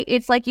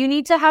It's like you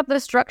need to have the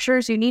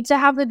structures, you need to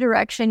have the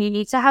direction, you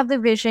need to have the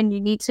vision, you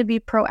need to be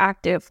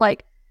proactive.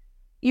 Like,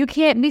 you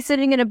can't be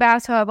sitting in a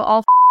bathtub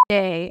all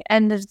day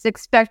and just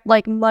expect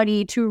like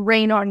money to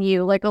rain on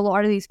you like a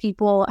lot of these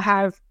people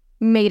have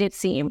made it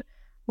seem,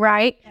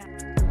 right?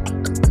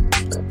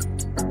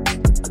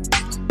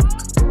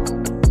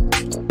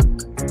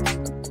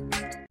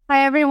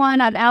 Hi,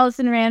 everyone. I'm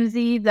Allison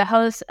Ramsey, the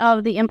host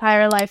of the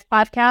Empire Life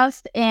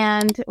podcast,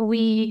 and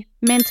we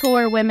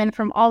mentor women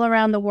from all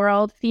around the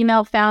world,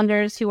 female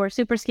founders who are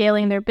super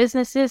scaling their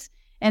businesses.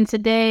 And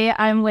today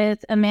I'm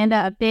with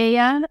Amanda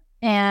Abella,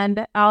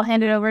 and I'll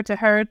hand it over to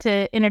her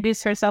to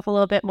introduce herself a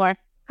little bit more.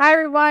 Hi,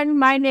 everyone.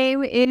 My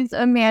name is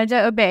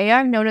Amanda Abella.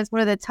 I'm known as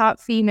one of the top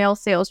female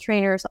sales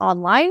trainers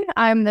online.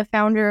 I'm the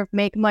founder of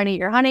Make Money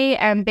Your Honey,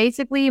 and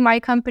basically my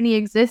company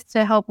exists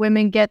to help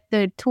women get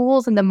the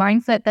tools and the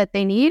mindset that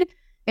they need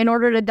in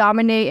order to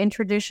dominate in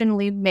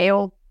traditionally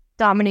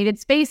male-dominated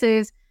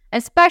spaces,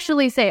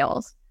 especially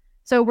sales.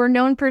 So we're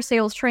known for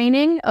sales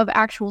training of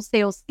actual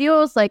sales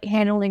skills like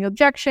handling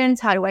objections,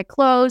 how do I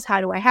close, how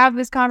do I have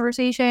this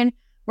conversation.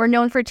 We're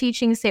known for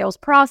teaching sales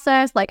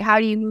process, like how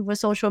do you move a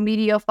social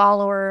media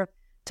follower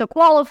to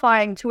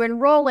qualifying, to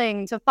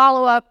enrolling, to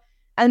follow up.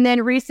 And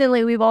then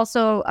recently, we've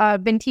also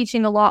been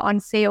teaching a lot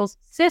on sales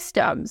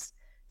systems.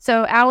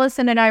 So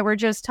Allison and I were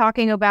just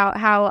talking about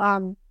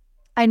how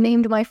I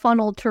named my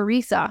funnel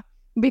Teresa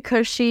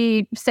because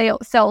she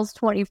sells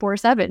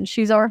 24/7.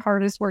 She's our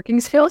hardest working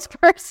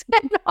salesperson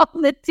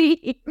on the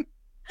team.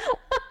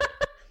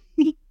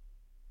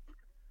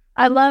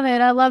 I love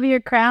it. I love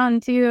your crown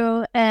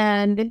too.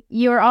 And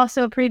you were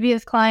also a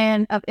previous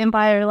client of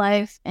Empire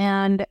Life.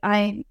 And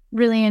I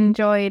really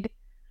enjoyed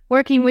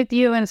working with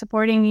you and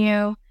supporting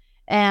you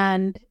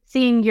and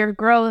seeing your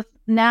growth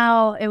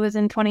now. It was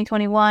in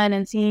 2021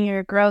 and seeing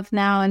your growth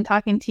now and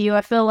talking to you.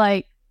 I feel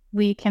like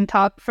we can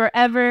talk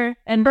forever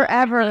and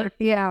forever.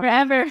 Yeah.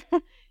 Forever.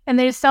 And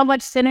there's so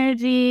much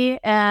synergy,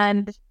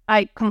 and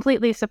I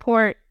completely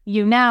support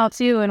you now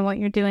too and what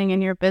you're doing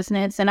in your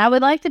business. And I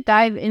would like to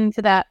dive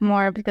into that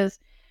more because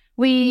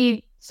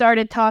we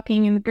started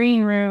talking in the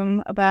green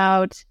room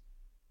about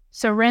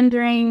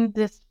surrendering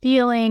this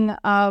feeling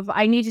of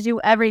I need to do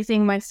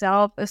everything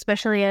myself,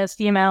 especially as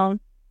female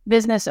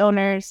business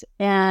owners,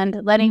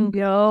 and letting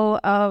go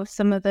of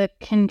some of the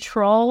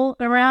control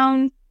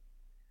around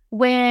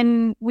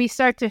when we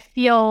start to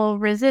feel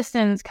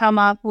resistance come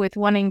up with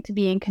wanting to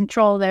be in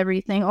control of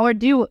everything or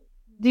do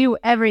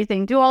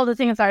everything, do all the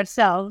things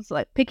ourselves,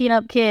 like picking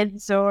up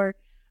kids or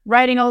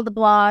writing all the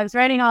blogs,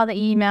 writing all the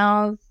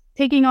emails,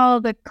 taking all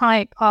the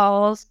client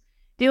calls,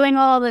 doing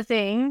all the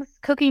things,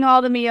 cooking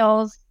all the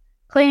meals,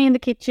 cleaning the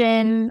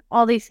kitchen,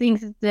 all these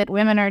things that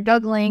women are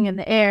juggling in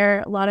the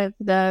air, a lot of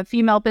the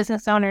female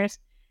business owners.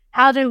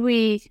 How do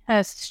we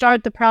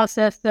start the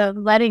process of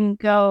letting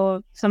go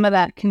of some of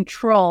that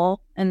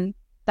control and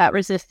that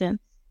resistance?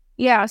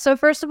 Yeah. So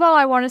first of all,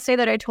 I want to say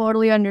that I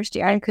totally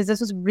understand because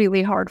this was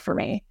really hard for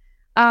me.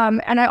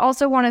 And I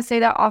also want to say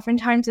that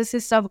oftentimes this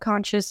is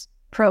subconscious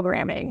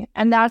programming.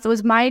 And that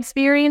was my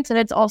experience. And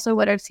it's also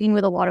what I've seen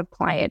with a lot of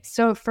clients.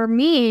 So for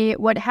me,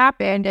 what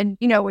happened, and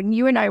when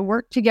you and I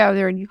worked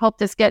together and you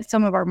helped us get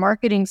some of our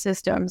marketing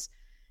systems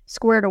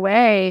squared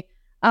away,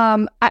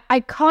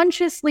 I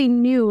consciously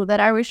knew that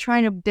I was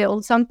trying to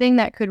build something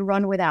that could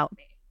run without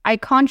me. I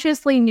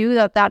consciously knew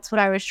that that's what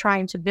I was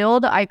trying to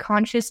build. I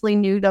consciously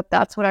knew that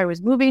that's what I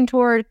was moving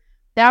toward.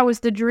 That was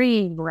the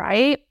dream,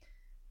 right?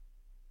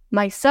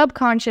 My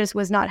subconscious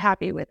was not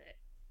happy with it.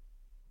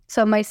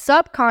 So my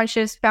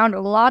subconscious found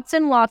lots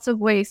and lots of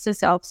ways to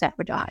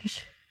self-sabotage.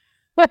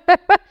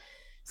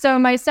 So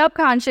my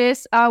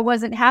subconscious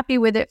wasn't happy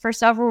with it for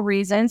several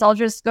reasons. I'll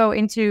just go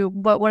into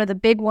what one of the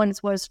big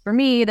ones was for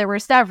me. There were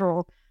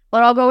several,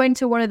 but I'll go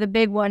into one of the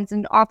big ones.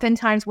 And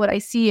oftentimes what I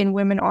see in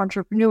women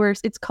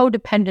entrepreneurs, it's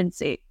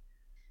codependency.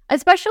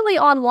 Especially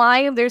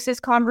online, there's this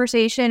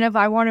conversation of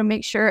I want to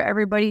make sure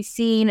everybody's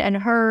seen and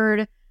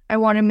heard. I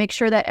want to make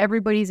sure that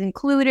everybody's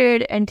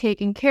included and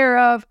taken care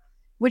of,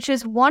 which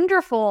is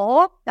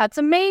wonderful. That's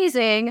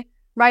amazing,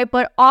 right?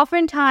 But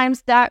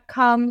oftentimes that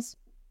comes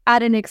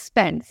at an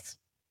expense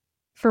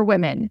for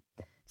women.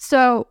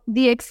 So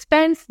the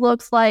expense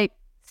looks like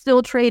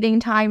still trading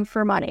time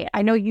for money.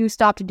 I know you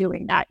stopped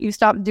doing that. You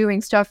stopped doing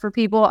stuff for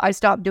people. I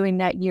stopped doing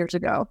that years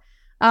ago.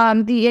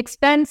 The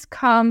expense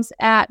comes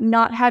at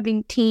not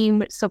having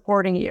team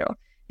supporting you.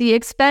 The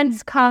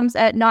expense comes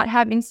at not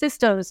having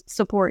systems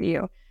support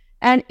you.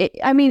 And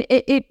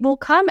it will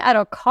come at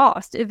a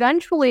cost.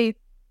 Eventually,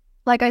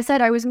 like I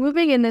said, I was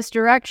moving in this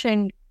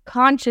direction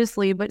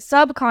consciously, but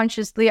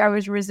subconsciously I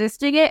was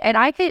resisting it. And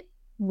I hit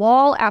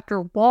wall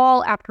after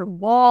wall after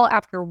wall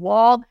after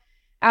wall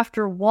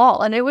after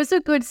wall. And it was a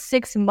good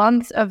 6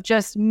 months of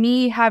just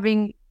me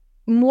having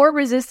more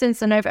resistance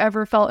than I've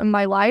ever felt in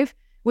my life,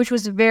 which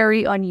was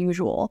very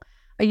unusual.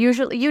 I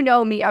usually,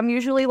 me, I'm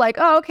usually like,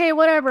 oh, okay,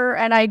 whatever.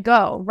 And I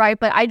go, right?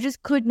 But I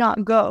just could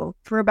not go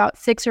for about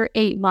 6 or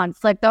 8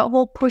 months. Like that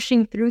whole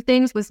pushing through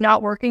things was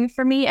not working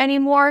for me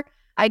anymore.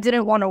 I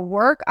didn't want to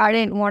work. I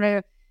didn't want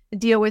to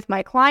deal with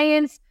my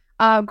clients.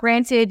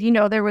 Granted,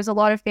 there was a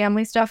lot of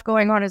family stuff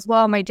going on as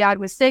well. My dad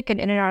was sick and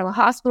in and out of the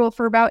hospital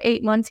for about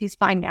 8 months. He's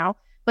fine now.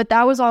 But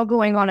that was all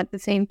going on at the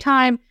same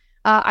time.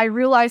 I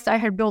realized I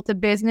had built a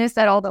business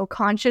that, although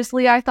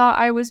consciously I thought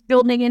I was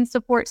building in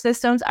support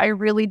systems, I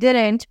really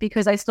didn't,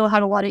 because I still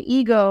had a lot of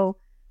ego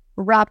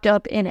wrapped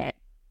up in it.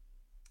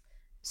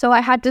 So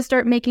I had to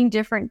start making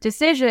different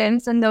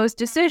decisions, and those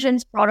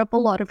decisions brought up a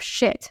lot of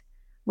shit,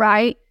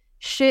 right?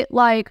 Shit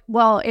like,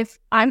 well, if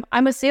I'm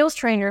a sales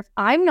trainer, if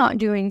I'm not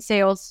doing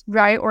sales,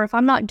 right? Or if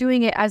I'm not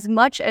doing it as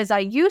much as I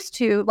used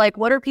to, like,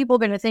 what are people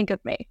going to think of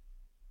me?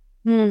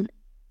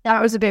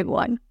 That was a big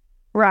one,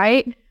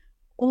 right?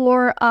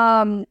 Or,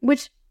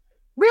 which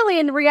really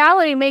in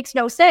reality makes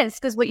no sense,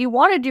 because what you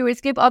want to do is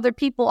give other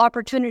people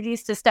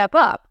opportunities to step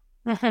up.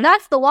 And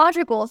that's the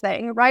logical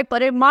thing, right?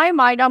 But in my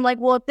mind, I'm like,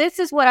 well, if this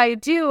is what I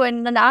do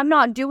and I'm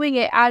not doing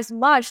it as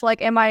much,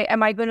 like, am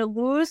I going to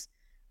lose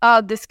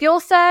the skill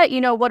set?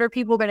 What are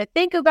people going to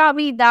think about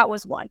me? That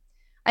was one.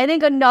 I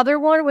think another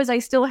one was I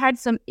still had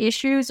some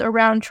issues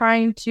around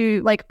trying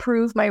to, like,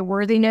 prove my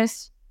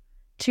worthiness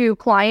to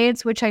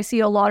clients, which I see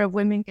a lot of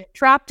women get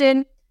trapped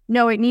in.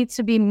 No, it needs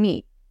to be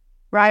me,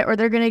 right? Or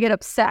they're going to get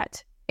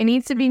upset. It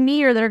needs to be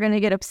me or they're going to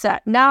get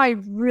upset. Now I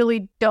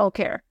really don't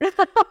care.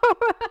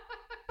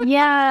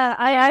 Yeah,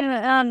 I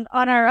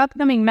on our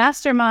upcoming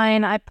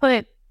mastermind, I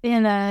put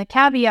in a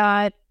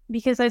caveat,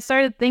 because I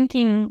started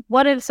thinking,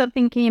 what if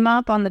something came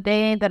up on the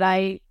day that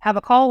I have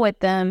a call with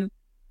them?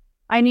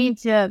 I need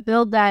to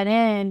build that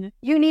in.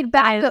 You need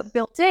backup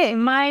built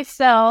in.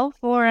 Myself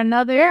or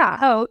another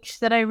coach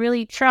that I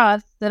really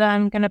trust, that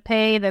I'm going to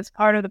pay, that's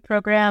part of the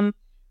program,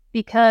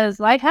 because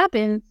life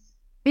happens.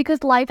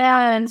 Because life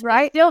happens,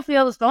 right? It still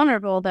feels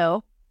vulnerable,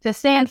 though, to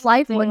stand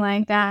something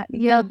like that,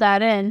 build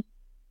that in.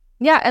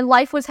 Yeah, and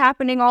life was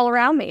happening all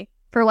around me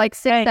for like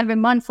 6-7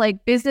 months.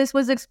 Like, business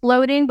was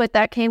exploding, but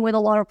that came with a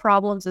lot of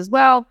problems as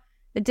well.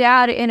 The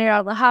dad in and out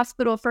of the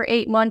hospital for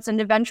 8 months,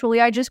 and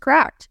eventually I just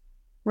cracked,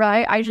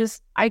 right?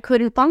 I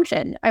couldn't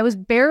function. I was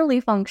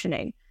barely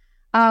functioning.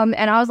 And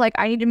I was like,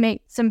 I need to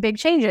make some big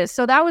changes.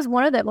 So that was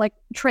one of them, like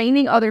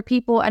training other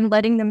people and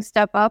letting them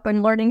step up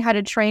and learning how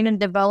to train and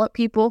develop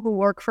people who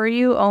work for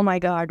you. Oh my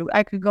God,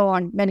 I could go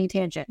on many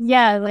tangents.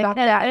 Yeah, like about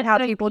that and how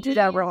people do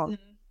that wrong.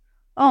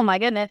 Oh my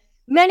goodness.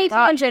 Many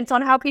tangents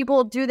on how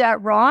people do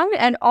that wrong.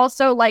 And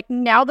also, like,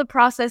 now the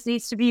process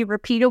needs to be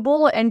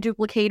repeatable and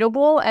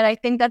duplicatable. And I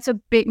think that's a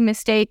big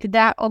mistake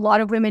that a lot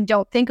of women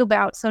don't think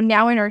about. So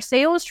now in our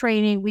sales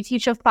training, we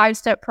teach a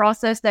 5-step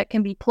process that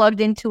can be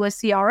plugged into a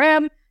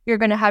CRM. You're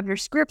going to have your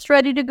scripts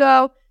ready to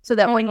go, so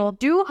that when you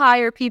do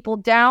hire people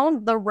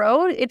down the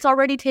road, it's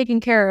already taken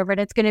care of and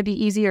it's going to be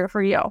easier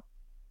for you.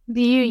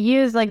 Do you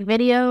use like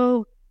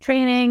video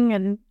training?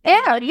 And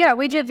yeah,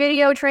 we do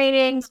video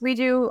trainings. We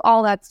do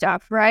all that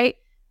stuff, right?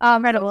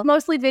 It's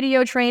mostly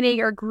video training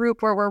or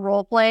group where we're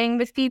role playing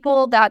with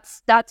people.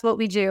 That's what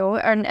we do.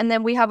 And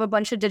then we have a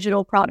bunch of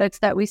digital products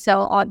that we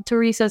sell on.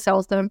 Teresa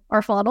sells them,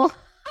 our funnel.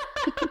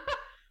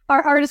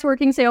 Our hardest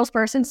working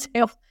salesperson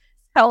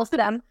sells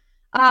them.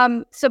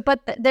 But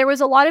there was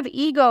a lot of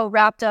ego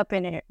wrapped up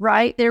in it,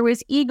 right? There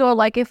was ego,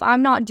 like, if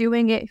I'm not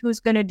doing it, who's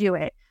going to do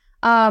it?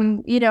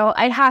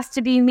 It has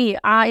to be me.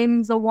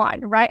 I'm the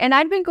one, right? And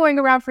I'd been going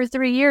around for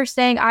 3 years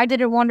saying I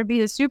didn't want to be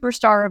the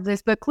superstar of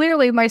this, but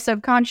clearly my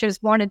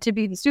subconscious wanted to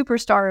be the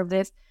superstar of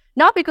this,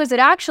 not because it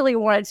actually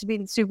wanted to be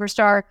the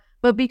superstar,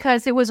 but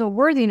because it was a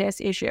worthiness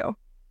issue.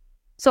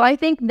 So I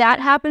think that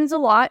happens a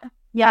lot.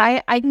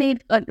 Yeah, I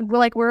made,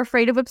 we're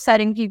afraid of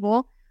upsetting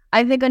people.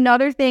 I think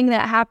another thing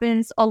that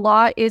happens a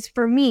lot is,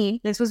 for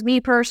me, this was me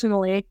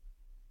personally,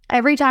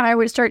 every time I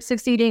would start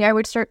succeeding, I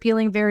would start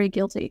feeling very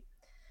guilty.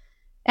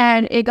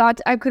 And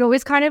I could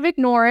always kind of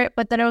ignore it,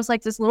 but then it was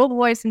like this little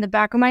voice in the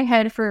back of my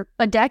head for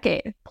a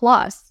decade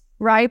plus,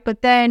 right?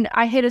 But then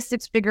I hit a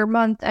 6-figure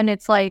month, and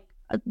it's like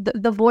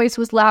the voice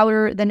was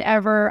louder than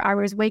ever. I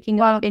was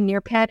waking up in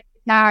near panic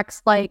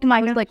attacks, like,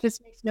 I was like,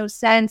 this makes no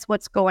sense.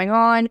 What's going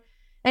on?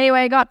 Anyway,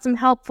 I got some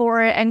help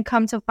for it, and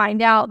come to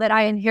find out that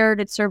I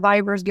inherited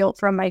survivor's guilt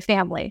from my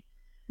family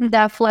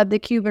that fled the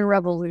Cuban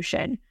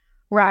Revolution.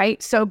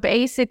 Right? So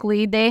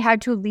basically, they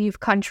had to leave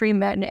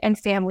countrymen and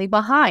family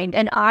behind.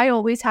 And I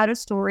always had a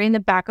story in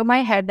the back of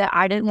my head that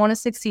I didn't want to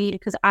succeed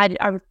because I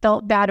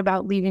felt bad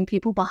about leaving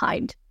people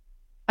behind.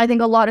 I think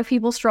a lot of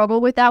people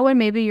struggle with that one.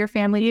 Maybe your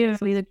family did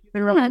flee the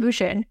Cuban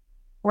Revolution,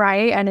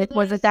 right? And it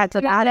wasn't that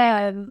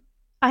bad.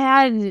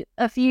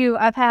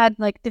 I've had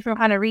like different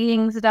kind of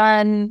readings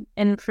done.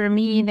 And for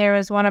me, there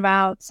was one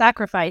about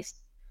sacrifice.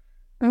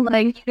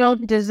 Like, you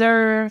don't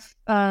deserve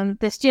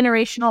this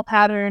generational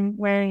pattern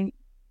where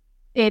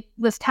it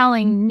was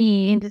telling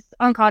me, and just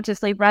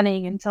unconsciously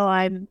running until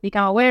I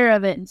become aware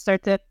of it and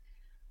start to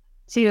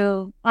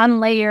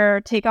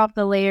unlayer, take off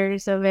the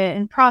layers of it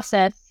and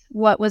process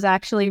what was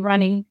actually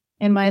running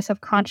in my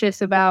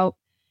subconscious about,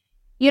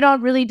 you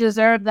don't really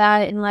deserve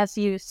that unless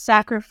you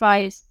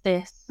sacrifice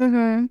this.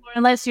 Or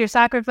unless you're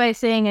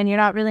sacrificing and you're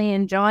not really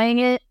enjoying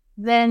it,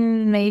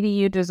 then maybe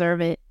you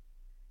deserve it.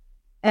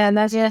 And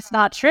that's just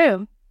not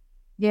true.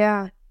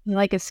 Yeah.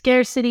 Like a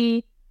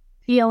scarcity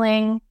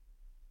feeling.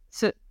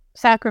 So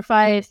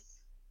sacrifice,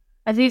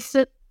 at least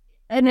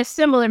in a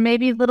similar,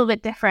 maybe a little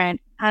bit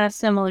different, kind of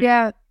similar.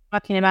 Yeah.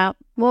 Talking about.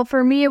 Well,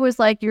 for me, it was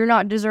like, you're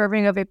not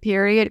deserving of it,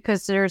 period,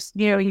 because there's,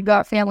 you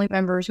got family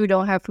members who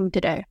don't have food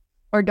today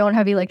or don't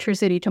have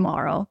electricity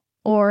tomorrow.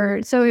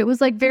 Or so it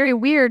was like very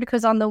weird,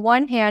 because on the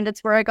one hand,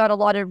 it's where I got a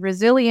lot of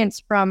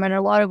resilience from and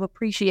a lot of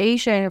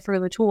appreciation for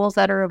the tools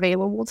that are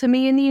available to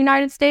me in the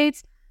United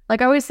States.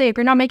 Like I always say, if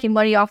you're not making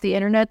money off the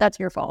internet, that's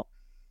your fault.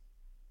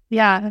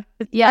 Yeah.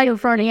 In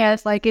front of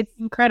us, like it's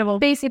incredible.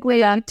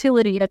 Basically a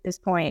utility at this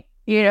point,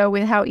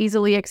 with how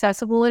easily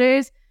accessible it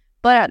is.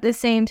 But at the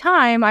same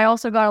time, I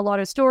also got a lot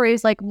of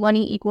stories like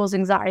money equals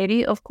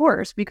anxiety, of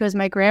course, because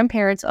my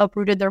grandparents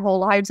uprooted their whole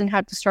lives and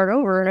had to start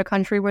over in a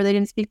country where they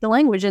didn't speak the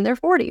language in their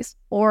 40s.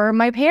 Or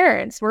my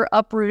parents were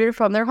uprooted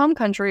from their home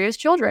country as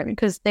children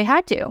because they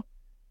had to.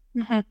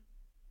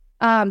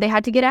 Mm-hmm. They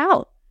had to get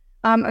out.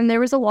 And there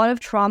was a lot of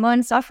trauma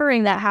and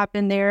suffering that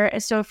happened there.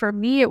 And so for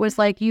me, it was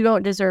like, you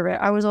don't deserve it.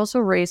 I was also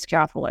raised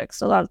Catholic,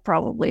 so that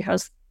probably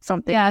has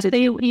something to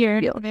do with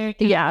it.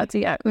 Yeah.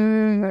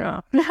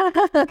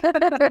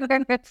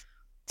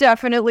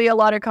 Definitely a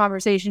lot of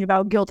conversation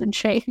about guilt and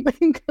shame.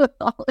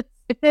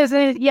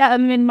 Yeah, I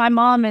mean, my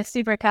mom is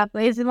super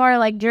Catholic. It's more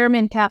like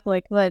German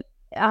Catholic, but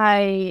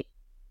I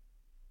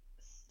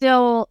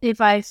still,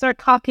 if I start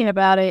talking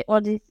about it,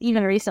 or just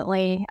even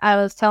recently, I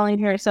was telling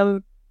her,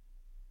 what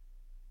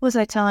was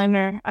I telling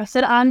her? I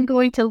said, I'm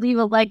going to leave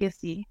a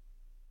legacy.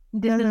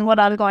 This is what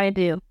I'm going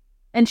to do.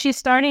 And she's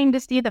starting to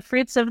see the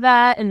fruits of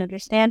that and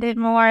understand it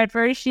more. At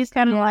first, she's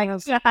kind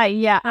of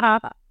yeah.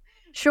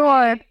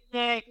 Sure.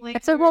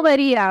 It's a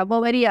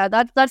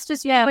boberia. That's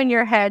just you in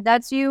your head.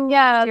 That's you.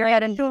 Yeah, your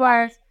head and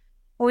sure.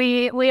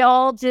 We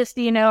all just,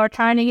 are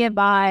trying to get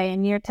by,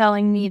 and you're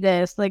telling me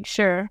this, like,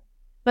 sure.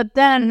 But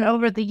then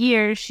over the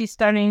years, she's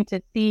starting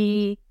to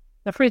see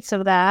the fruits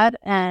of that.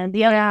 And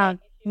the other thing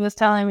she was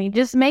telling me,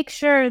 just make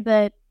sure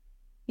that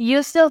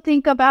you still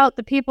think about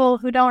the people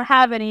who don't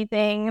have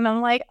anything. And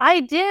I'm like, I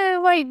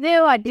do.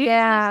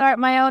 Start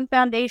my own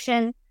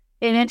foundation,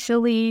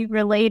 eventually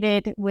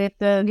related with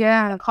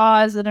the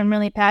cause that I'm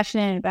really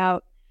passionate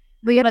about.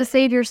 But you have to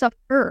save yourself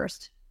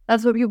first.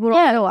 That's what people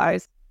don't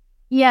realize.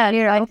 Yeah,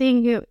 I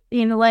think,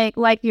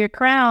 like your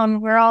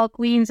crown, we're all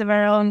queens of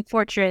our own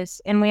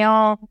fortress. And we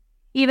all,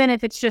 even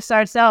if it's just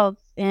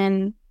ourselves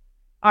in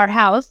our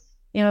house,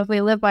 if we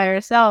live by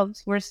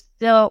ourselves, we're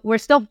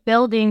still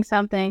building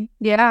something.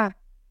 Yeah.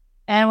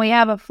 And we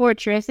have a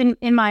fortress, in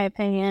my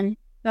opinion.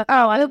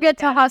 We'll get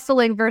to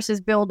hustling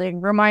versus building.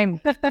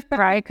 Remind me,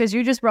 right? Because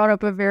you just brought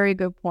up a very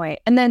good point.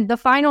 And then the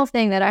final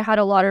thing that I had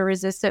a lot of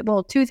resistance,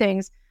 two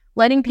things,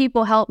 letting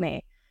people help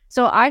me.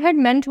 So I had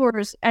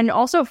mentors and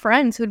also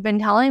friends who'd been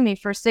telling me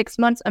for 6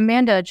 months,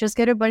 Amanda, just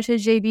get a bunch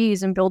of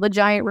JVs and build a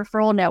giant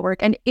referral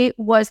network. And it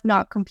was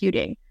not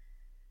computing,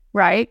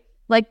 right?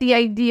 Like the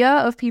idea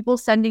of people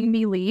sending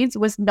me leads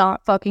was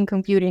not fucking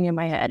computing in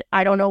my head.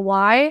 I don't know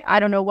why. I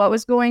don't know what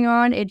was going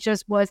on. It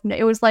just wasn't.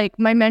 It was like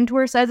my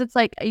mentor says it's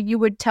like you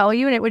would tell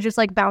you and it would just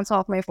like bounce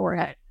off my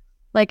forehead.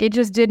 Like it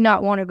just did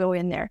not want to go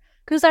in there.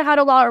 Because I had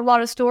a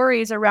lot of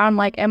stories around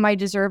like, am I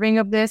deserving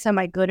of this? Am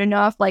I good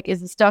enough? Like,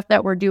 is the stuff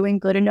that we're doing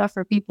good enough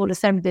for people to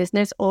send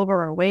business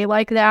over our way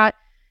like that?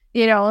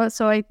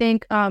 So I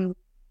think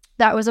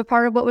that was a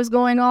part of what was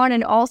going on.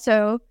 And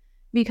also,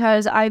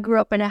 because I grew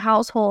up in a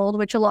household,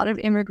 which a lot of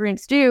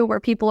immigrants do, where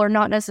people are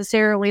not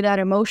necessarily that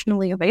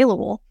emotionally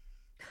available.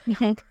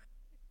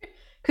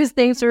 Because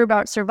things are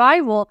about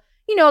survival.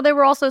 There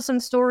were also some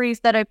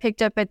stories that I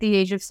picked up at the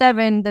age of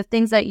 7. The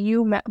things that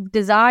you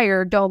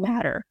desire don't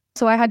matter.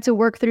 So I had to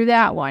work through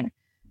that one,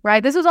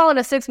 right? This was all in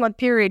a 6-month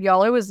period,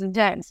 y'all. It was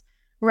intense,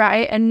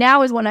 right? And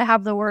now is when I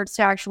have the words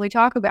to actually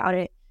talk about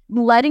it.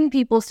 Letting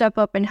people step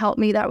up and help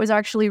me, that was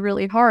actually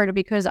really hard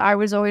because I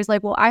was always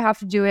like, well, I have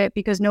to do it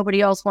because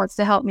nobody else wants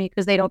to help me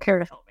because they don't care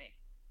to help me.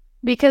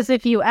 Because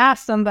if you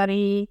ask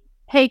somebody,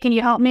 hey, can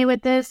you help me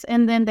with this?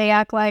 And then they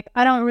act like,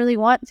 I don't really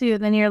want to.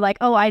 Then you're like,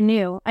 oh, I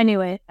knew it. I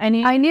knew it.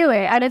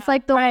 And it's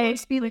like the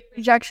worst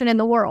rejection in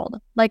the world.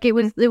 Like it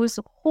was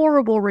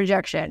horrible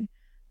rejection,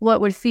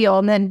 what would feel.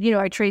 And then,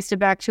 I traced it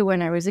back to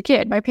when I was a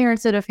kid. My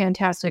parents did a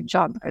fantastic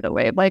job, by the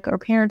way. Like our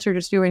parents are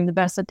just doing the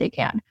best that they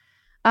can.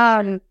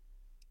 And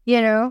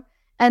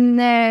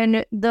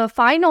then the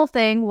final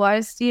thing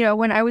was,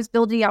 when I was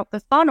building out the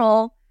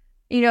funnel,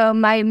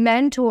 my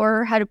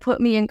mentor had put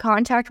me in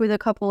contact with a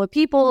couple of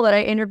people that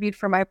I interviewed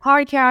for my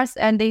podcast,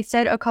 and they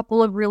said a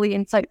couple of really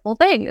insightful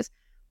things.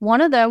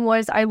 One of them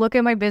was, I look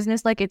at my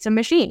business like it's a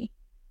machine.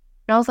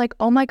 And I was like,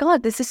 oh my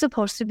God, this is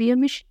supposed to be a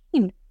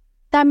machine.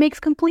 That makes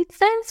complete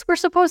sense. We're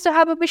supposed to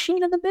have a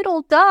machine in the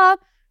middle, duh.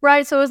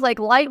 Right? So it was like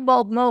light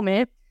bulb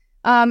moment.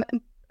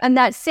 And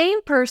that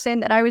same person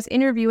that I was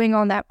interviewing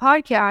on that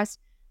podcast,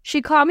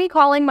 she caught me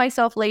calling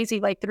myself lazy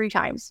like 3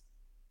 times.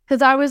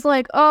 Because I was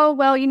like, oh,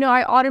 well,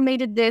 I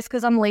automated this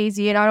because I'm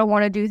lazy and I don't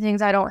want to do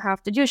things I don't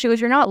have to do. She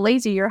goes, you're not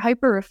lazy, you're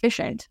hyper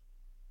efficient.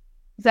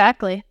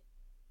 Exactly.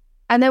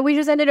 And then we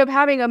just ended up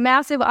having a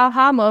massive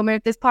aha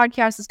moment. This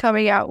podcast is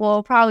coming out. Well,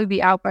 it'll probably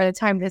be out by the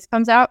time this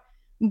comes out.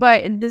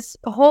 But this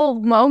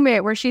whole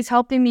moment where she's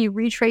helping me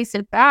retrace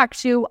it back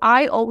to,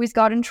 I always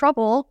got in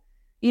trouble.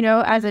 You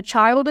know, as a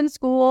child in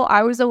school,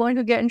 I was the one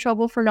who get in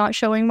trouble for not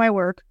showing my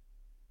work.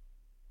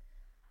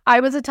 I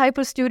was a type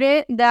of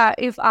student that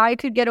if I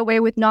could get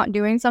away with not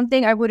doing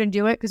something, I wouldn't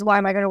do it, because why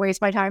am I going to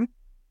waste my time?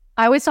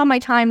 I always saw my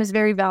time as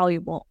very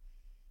valuable,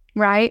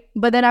 right?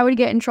 But then I would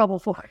get in trouble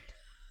for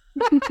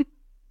it.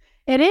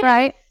 It is.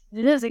 Right?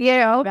 It is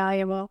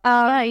valuable.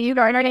 You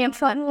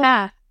know,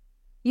 Yeah.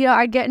 you know,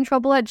 I'd get in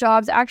trouble at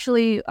jobs.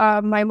 Actually,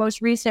 my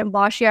most recent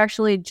boss, she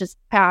actually just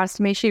passed.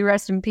 May she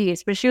rest in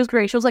peace. But she was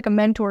great. She was like a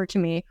mentor to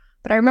me.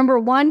 But I remember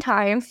one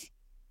time,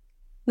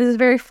 this is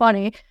very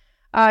funny,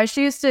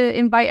 she used to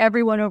invite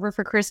everyone over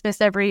for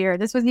Christmas every year.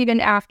 This was even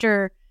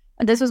after,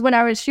 this was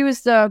when she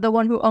was the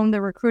one who owned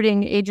the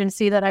recruiting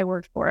agency that I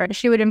worked for. And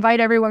she would invite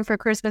everyone for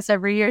Christmas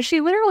every year.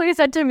 She literally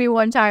said to me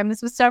one time,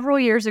 this was several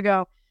years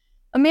ago,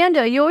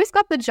 Amanda, you always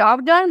got the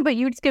job done, but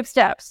you'd skip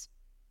steps.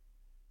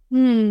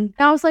 And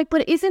I was like,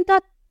 but isn't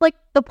that like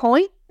the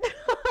point?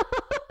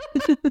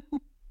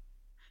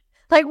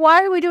 Like,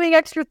 why are we doing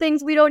extra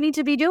things we don't need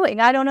to be doing?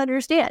 I don't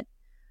understand.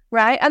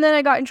 Right? And then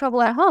I got in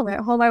trouble at home.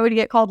 At home, I would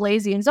get called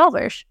lazy and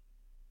selfish.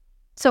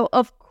 So,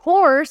 of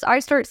course, I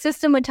start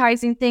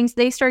systematizing things.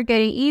 They start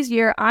getting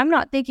easier. I'm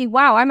not thinking,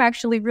 wow, I'm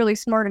actually really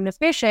smart and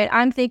efficient.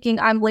 I'm thinking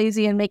I'm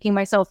lazy and making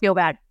myself feel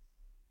bad.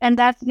 And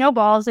that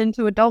snowballs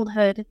into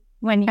adulthood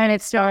and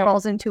it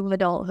snowballs into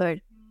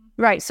adulthood.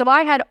 Right. So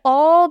I had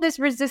all this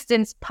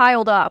resistance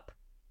piled up.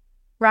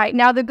 Right.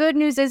 Now, the good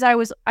news is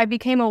I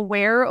became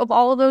aware of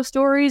all of those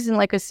stories in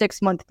like a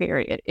 6-month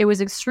period. It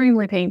was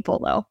extremely painful,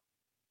 though.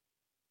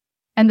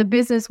 And the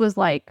business was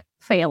like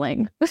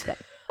failing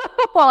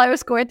while I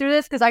was going through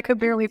this, because I could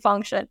barely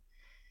function.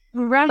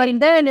 Right. But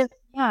then,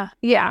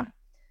 yeah.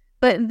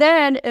 But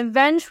then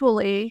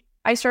eventually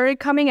I started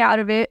coming out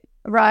of it.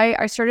 Right.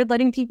 I started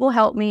letting people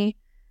help me.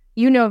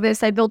 You know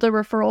this, I built a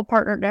referral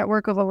partner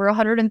network of over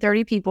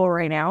 130 people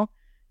right now.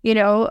 You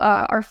know,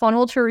 our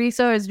funnel,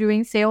 Teresa, is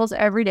doing sales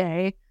every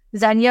day.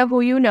 Xenia,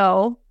 who you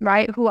know,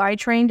 right, who I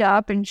trained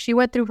up, and she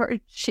went through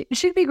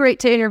she'd be great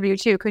to interview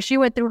too, because she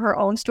went through her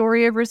own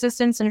story of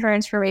resistance and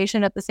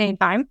transformation at the same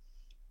time,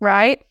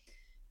 right?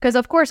 Because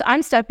of course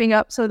I'm stepping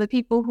up, so the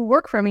people who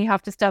work for me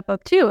have to step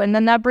up too. And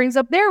then that brings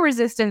up their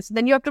resistance.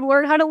 Then you have to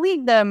learn how to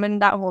lead them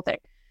and that whole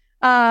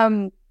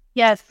thing.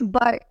 Yes,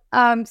 but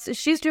so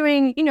she's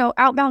doing, you know,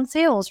 outbound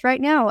sales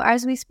right now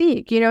as we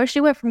speak. You know, she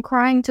went from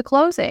crying to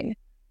closing.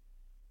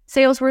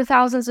 Sales were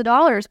thousands of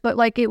dollars, but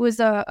like it was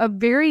a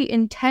very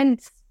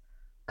intense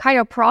kind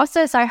of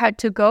process I had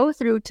to go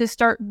through to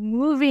start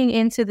moving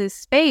into this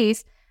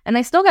space. And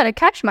I still got to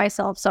catch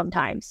myself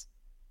sometimes,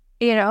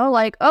 you know,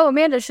 like, oh,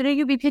 Amanda, shouldn't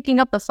you be picking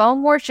up the phone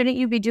more? Shouldn't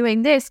you be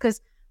doing this?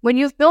 Because when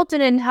you've built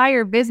an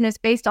entire business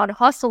based on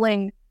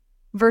hustling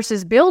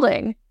versus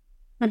building,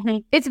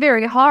 it's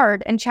very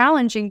hard and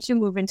challenging to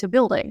move into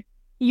building.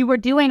 You were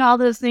doing all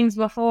those things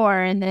before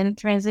and then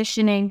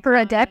transitioning for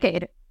a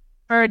decade.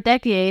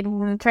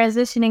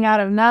 Transitioning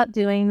out of not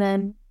doing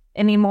them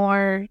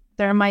anymore.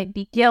 There might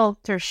be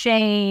guilt or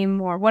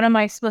shame, or what am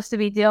I supposed to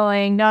be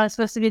doing? No, I'm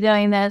supposed to be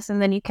doing this. And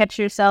then you catch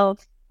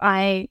yourself,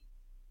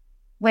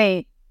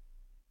 wait,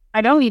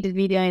 I don't need to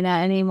be doing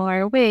that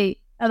anymore. Wait,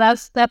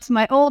 that's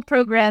my old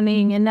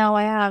programming. And now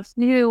I have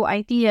new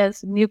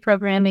ideas, new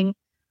programming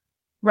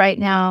right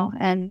now.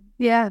 And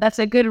yeah, that's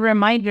a good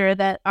reminder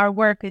that our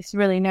work is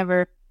really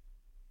never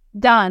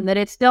done, that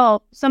it's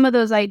still, some of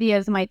those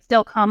ideas might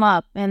still come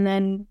up, and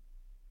then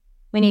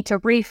we need to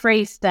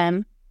rephrase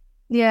them.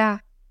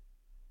 Or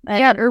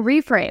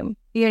reframe,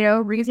 you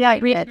know,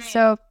 reframe it.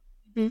 So,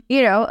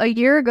 you know, a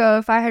year ago,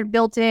 if I had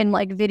built in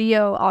like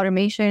video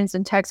automations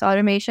and text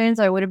automations,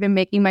 I would have been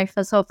making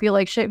myself feel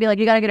like shit, be like,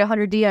 you got to get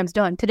 100 DMs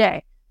done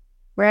today.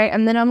 Right.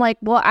 And then I'm like,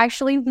 well,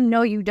 actually,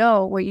 no, you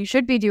don't. What you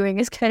should be doing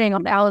is getting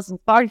on Allison's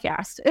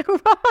podcast.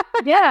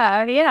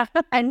 Yeah.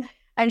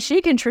 And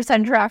she can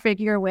send traffic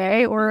your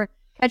way, or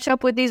catch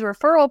up with these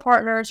referral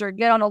partners, or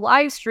get on a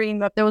live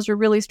stream if those are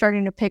really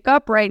starting to pick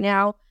up right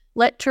now.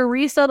 Let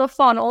Teresa, the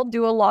funnel,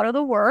 do a lot of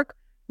the work,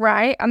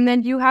 right? And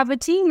then you have a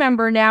team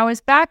member now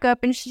as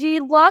backup, and she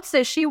loves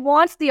it. She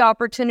wants the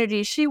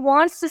opportunity. She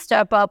wants to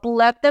step up.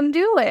 Let them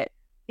do it.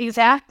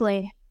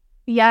 Exactly.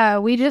 Yeah,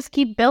 we just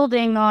keep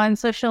building on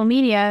social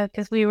media,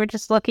 because we were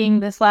just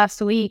looking this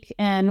last week,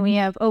 and we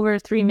have over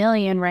 3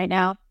 million right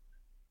now.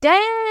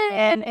 Dang!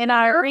 And in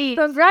our reach.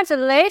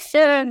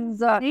 Congratulations!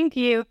 Thank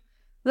you.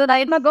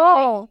 That's my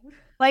goal.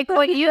 Like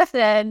what you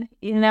said,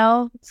 you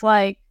know, it's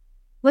like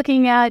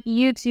looking at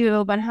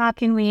YouTube and how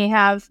can we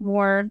have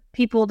more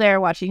people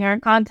there watching our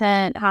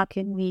content? How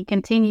can we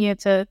continue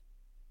to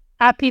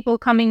have people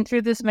coming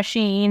through this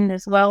machine,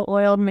 this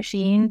well-oiled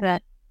machine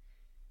that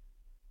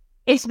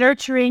is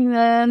nurturing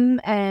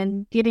them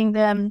and getting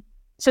them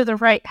to the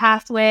right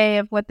pathway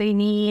of what they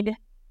need?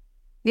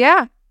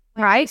 Yeah,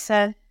 right.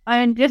 So,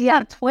 and just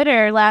on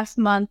Twitter last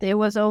month, it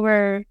was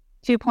over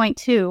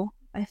 2.2,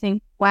 I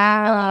think.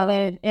 Wow.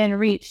 And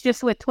reach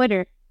just with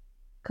Twitter.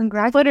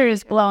 Congrats. Twitter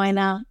is blowing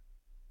out.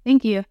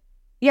 Thank you.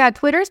 Yeah,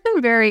 Twitter's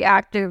been very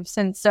active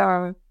since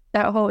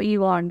that whole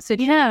Elon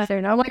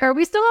situation. I'm like, are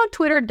we still on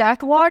Twitter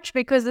death watch?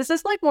 Because this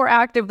is like more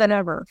active than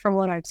ever from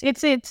what I've seen.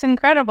 It's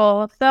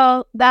incredible.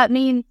 So that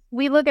means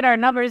we look at our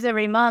numbers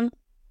every month,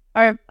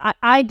 or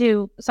I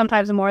do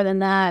sometimes more than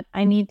that.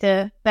 I need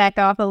to back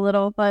off a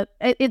little, but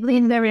it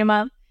leads every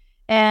month.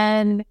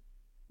 And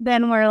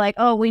then we're like,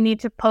 oh, we need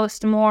to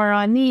post more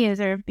on these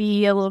or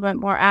be a little bit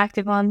more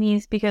active on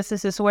these because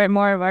this is where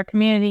more of our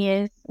community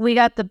is. We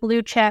got the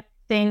blue check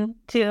thing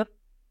too.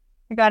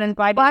 I got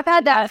invited. Well, I've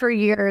had that for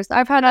years.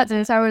 I've had that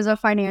since I was a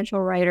financial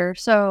writer.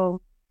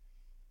 So,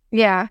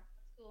 yeah.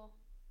 Cool.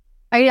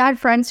 I had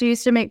friends who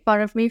used to make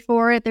fun of me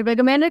for it. They'd be like,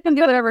 Amanda can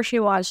do whatever she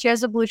wants. She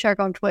has a blue check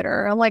on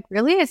Twitter. I'm like,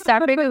 really? Is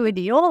that big of a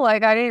deal?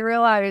 Like, I didn't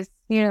realize,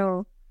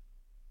 people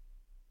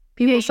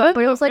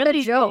but it was like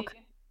a joke.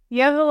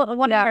 You have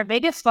one of our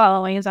biggest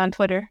followings on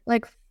Twitter.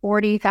 Like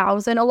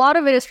 40,000. A lot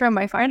of it is from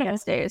my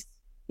finance days.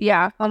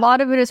 Yeah, a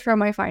lot of it is from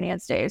my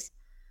finance days.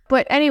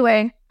 But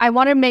anyway, I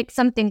want to make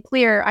something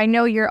clear. I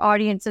know your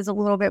audience is a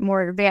little bit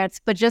more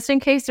advanced, but just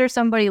in case there's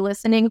somebody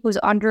listening who's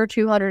under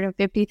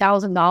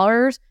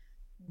 $250,000,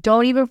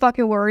 don't even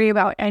fucking worry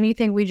about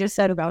anything we just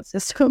said about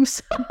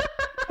systems.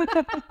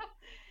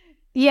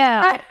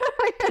 Yeah.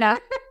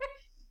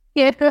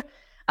 Yeah.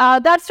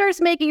 That starts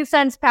making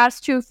sense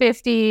past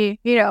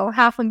 250,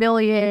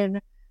 $500,000,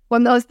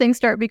 when those things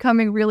start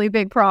becoming really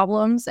big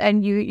problems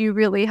and you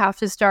really have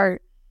to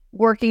start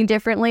working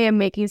differently and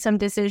making some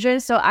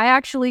decisions. So I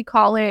actually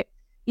call it,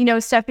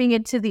 stepping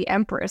into the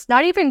empress,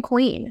 not even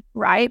queen,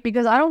 right?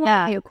 Because I don't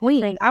want to be a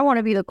queen. I want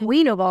to be the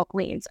queen of all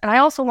queens. And I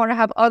also want to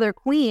have other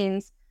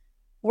queens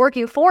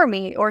working for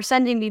me or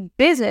sending me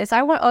business.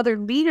 I want other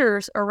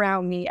leaders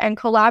around me and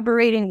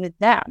collaborating with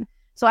them.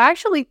 So I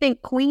actually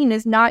think queen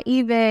is not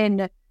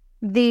even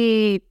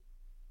I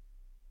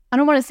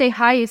don't want to say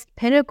highest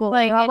pinnacle.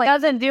 Like, it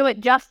doesn't do it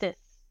justice.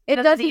 It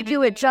doesn't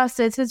do it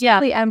justice. It's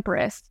really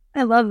empress.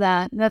 I love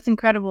that. That's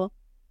incredible.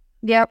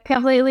 Yep.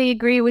 Completely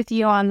agree with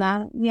you on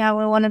that. Yeah,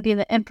 we want to be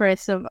the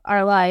empress of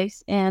our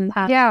lives and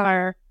have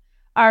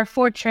our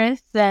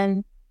fortress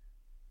and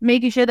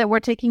making sure that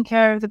we're taking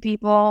care of the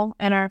people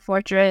in our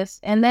fortress,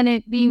 and then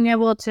it being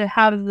able to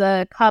have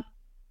the cup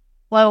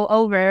flow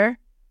over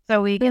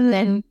so we can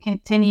then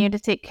continue to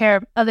take care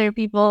of other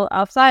people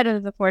outside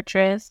of the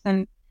fortress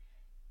and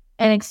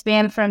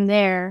expand from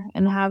there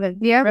and have a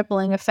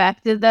rippling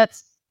effect.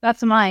 That's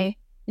my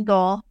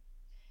goal.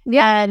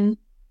 Yeah. And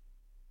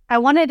I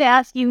wanted to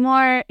ask you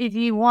more, if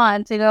you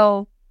want to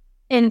go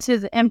into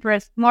the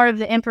empress, more of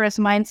the empress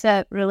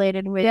mindset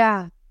related with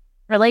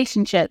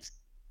relationships.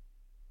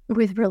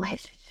 With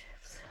relationships.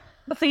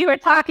 So you were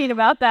talking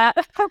about that.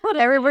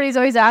 Everybody's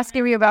always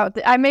asking me about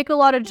I make a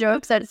lot of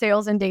jokes that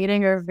sales and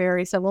dating are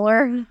very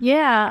similar.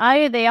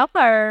 Yeah, they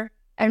are.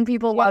 And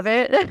people love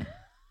it.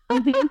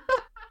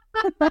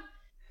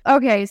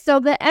 Okay, so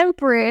the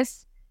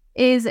empress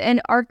is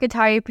an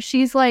archetype.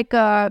 She's like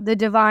the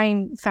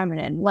divine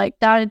feminine. Like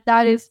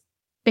that is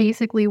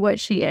basically what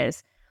she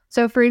is.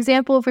 So for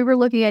example, if we were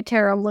looking at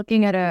tarot, I'm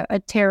looking at a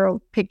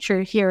tarot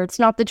picture here. It's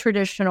not the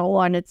traditional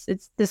one. It's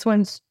this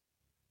one's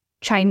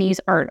Chinese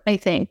art, I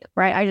think,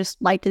 right? I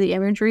just liked the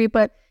imagery.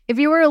 But if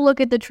you were to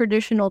look at the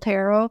traditional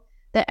tarot,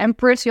 the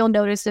empress, you'll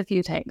notice a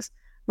few things,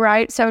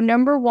 right? So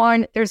number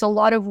one, there's a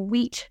lot of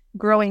wheat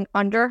growing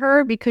under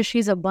her because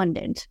she's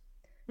abundant.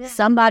 Yeah.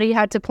 Somebody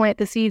had to plant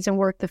the seeds and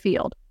work the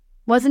field.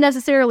 Wasn't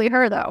necessarily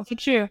her, though.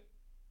 It's true.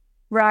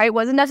 Right?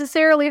 Wasn't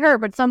necessarily her,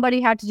 but somebody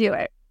had to do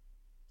it.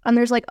 And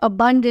there's like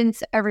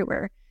abundance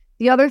everywhere.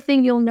 The other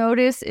thing you'll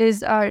notice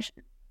is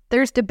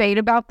there's debate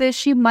about this.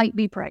 She might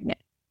be pregnant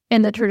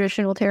in the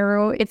traditional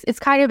tarot. It's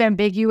kind of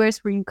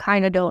ambiguous where you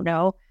kind of don't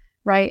know,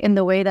 right? In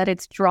the way that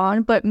it's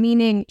drawn, but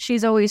meaning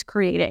she's always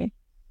creating.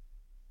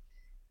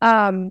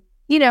 And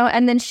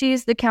then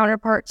she's the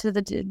counterpart to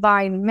the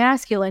divine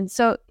masculine.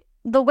 So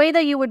the way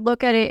that you would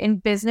look at it in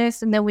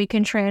business, and then we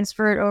can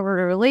transfer it over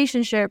to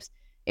relationships.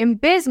 In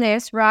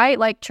business, right?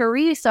 Like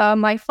Teresa,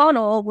 my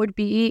funnel would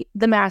be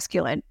the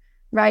masculine,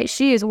 right?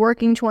 She is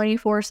working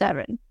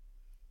 24/7.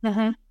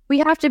 We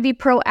have to be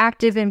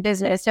proactive in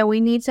business, and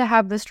we need to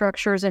have the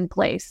structures in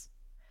place.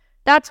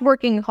 That's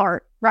working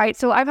hard, right?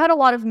 So I've had a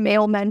lot of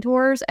male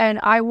mentors, and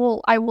I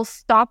will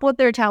stop what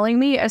they're telling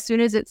me as soon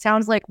as it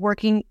sounds like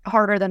working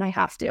harder than I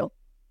have to.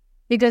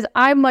 Because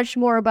I'm much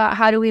more about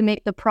how do we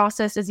make the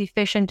process as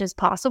efficient as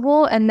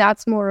possible, and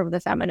that's more of the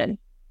feminine.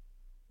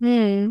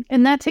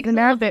 And that takes a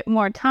little bit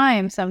more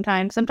time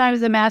sometimes.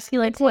 Sometimes the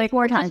masculine takes like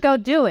more time. Just go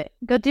do it.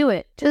 Go do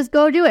it. Just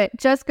go do it.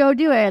 Just go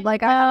do it.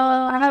 Like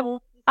I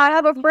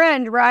have a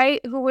friend, right,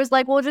 who was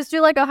like, well, just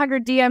do like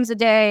 100 DMs a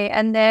day,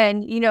 and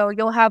then,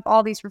 you'll have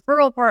all these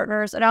referral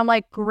partners. And I'm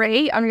like,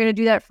 great, I'm going to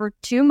do that for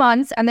 2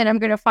 months, and then I'm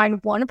going to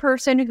find one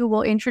person who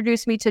will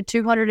introduce me to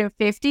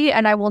 250,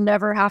 and I will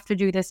never have to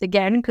do this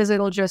again because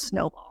it'll just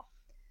snowball.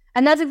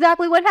 And that's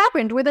exactly what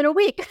happened within a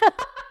week.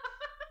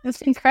 It's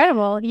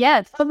incredible.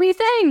 Yes. Of me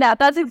saying that,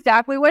 that's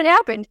exactly what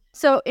happened.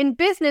 So in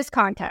business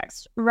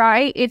context,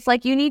 right, it's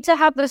like you need to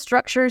have the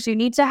structures, you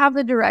need to have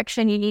the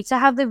direction, you need to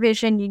have the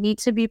vision, you need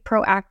to be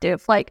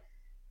proactive. Like,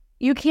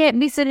 you can't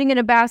be sitting in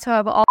a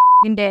bathtub all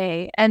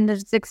day and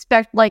just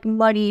expect like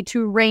money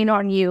to rain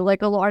on you,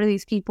 like a lot of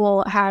these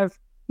people have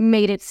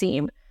made it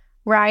seem,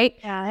 right?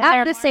 Yeah.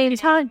 At the same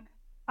time,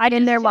 I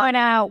just tune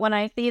out when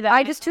I see that.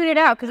 I just tune it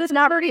out because it's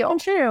not real.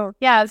 True.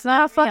 Yeah, it's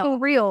not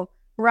fucking real,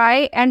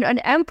 right? And an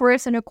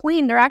empress and a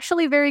queen, they're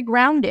actually very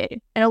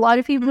grounded. And a lot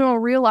of people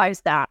don't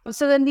realize that.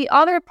 So then the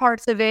other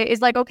parts of it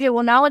is like, okay,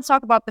 well, now let's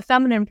talk about the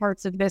feminine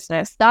parts of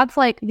business. That's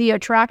like the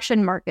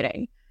attraction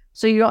marketing.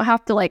 So you don't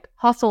have to like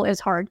hustle as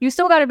hard. You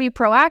still got to be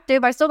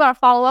proactive. I still got to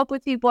follow up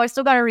with people. I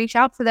still got to reach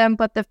out to them.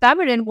 But the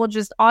feminine will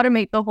just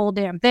automate the whole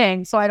damn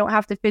thing. So I don't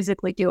have to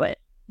physically do it.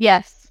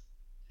 Yes.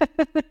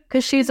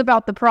 Because she's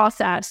about the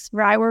process,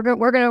 right? We're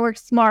going to work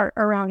smart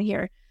around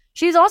here.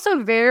 She's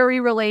also very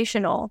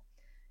relational,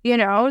 you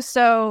know?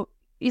 So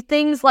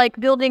things like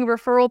building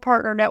referral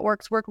partner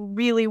networks work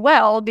really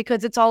well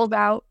because it's all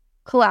about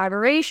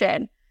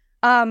collaboration.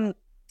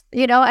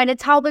 You know, and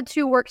it's how the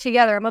two work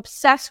together. I'm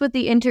obsessed with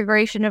the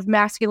integration of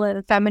masculine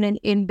and feminine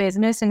in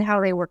business and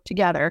how they work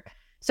together.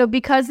 So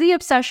because the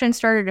obsession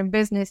started in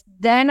business,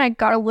 then I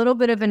got a little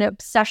bit of an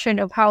obsession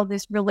of how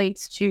this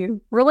relates to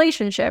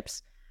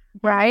relationships,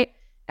 right?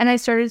 And I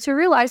started to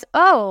realize,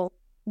 oh,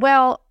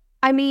 well,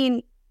 I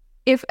mean,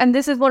 and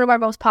this is one of my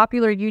most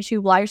popular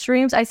YouTube live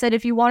streams, I said,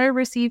 if you want to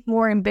receive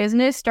more in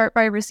business, start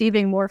by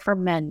receiving more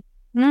from men.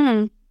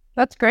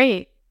 That's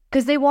great.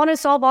 Because they want to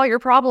solve all your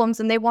problems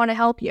and they want to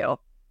help you.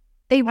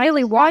 They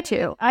really want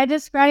to. I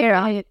describe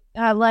it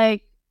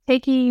like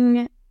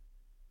taking,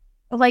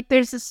 like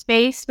there's a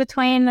space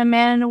between a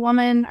man and a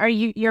woman.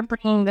 You're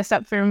bringing this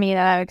up for me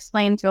that I've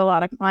explained to a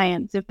lot of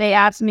clients. If they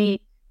ask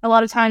me, a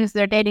lot of times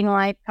their dating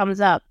life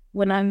comes up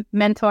when I'm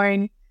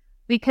mentoring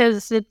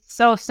because it's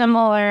so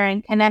similar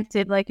and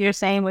connected, like you're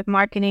saying, with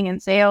marketing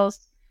and sales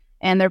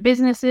and their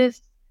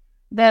businesses,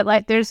 that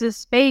like there's this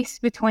space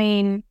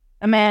between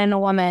a man and a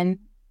woman.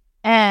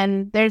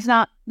 And there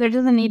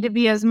doesn't need to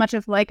be as much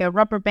of like a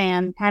rubber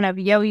band kind of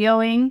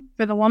yo-yoing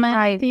for the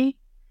woman.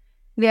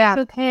 Yeah.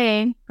 It's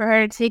okay for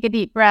her to take a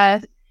deep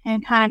breath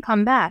and kind of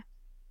come back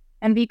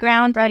and be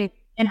grounded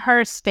in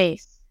her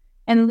space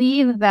and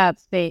leave that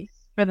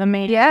space for the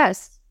man.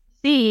 Yes.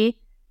 See,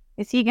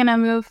 is he going to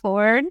move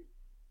forward?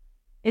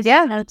 Is he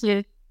going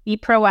to be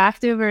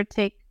proactive or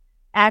take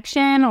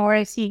action? Or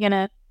is he going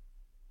to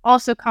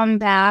also come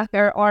back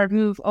or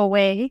move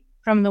away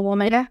from the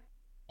woman? Yeah.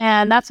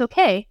 And that's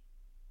okay.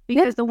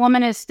 Because the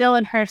woman is still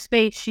in her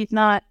space. She's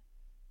not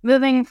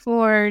moving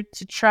forward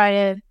to try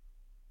to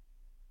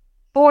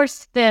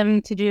force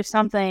them to do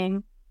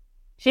something.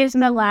 She's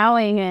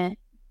allowing it.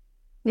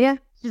 Yeah.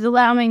 She's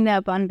allowing the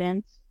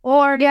abundance.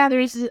 Or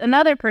there's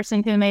another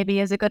person who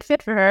maybe is a good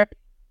fit for her.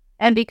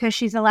 And because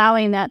she's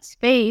allowing that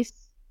space,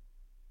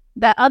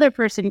 that other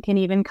person can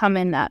even come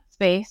in that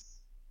space.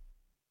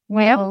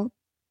 Well,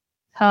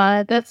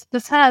 that's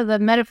kind of the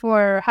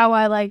metaphor, how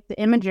I like the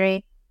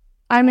imagery.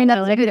 I mean,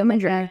 that's good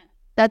imagery.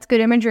 That's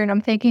good imagery. And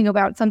I'm thinking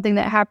about something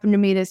that happened to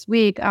me this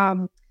week.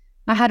 I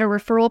had a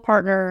referral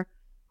partner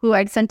who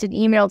I'd sent an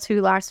email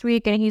to last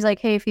week. And he's like,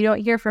 hey, if you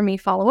don't hear from me,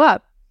 follow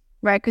up.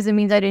 Right. Because it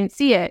means I didn't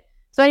see it.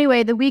 So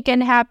anyway, the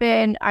weekend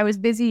happened. I was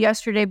busy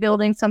yesterday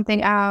building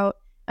something out.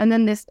 And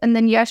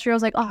then yesterday I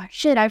was like, oh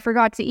shit, I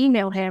forgot to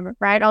email him.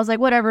 Right. I was like,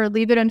 whatever,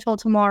 leave it until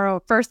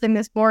tomorrow. First thing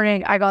this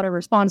morning, I got a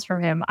response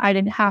from him. I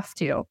didn't have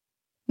to,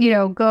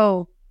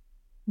 go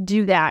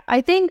do that.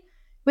 I think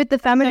with the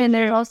feminine,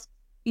 there's also,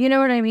 you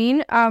know what I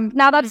mean?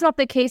 Now that's not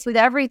the case with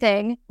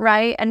everything,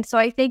 right? And so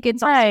I think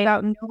it's also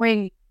about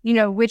knowing,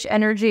 which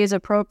energy is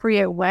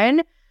appropriate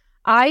when.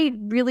 I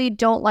really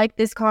don't like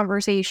this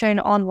conversation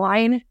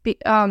online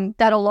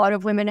that a lot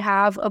of women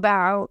have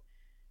about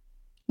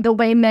the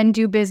way men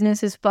do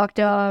business is fucked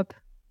up.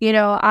 I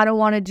don't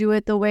want to do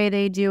it the way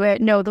they do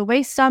it. No, the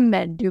way some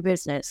men do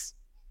business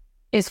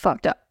is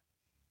fucked up,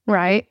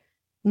 right?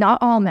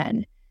 Not all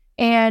men.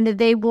 And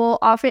they will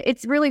often,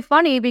 it's really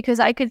funny because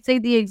I could say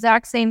the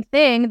exact same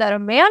thing that a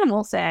man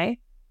will say,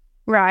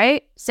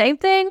 right? Same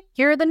thing.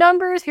 Here are the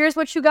numbers. Here's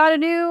what you got to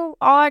do.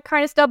 All that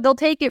kind of stuff. They'll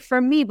take it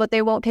from me, but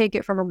they won't take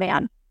it from a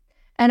man.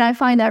 And I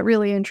find that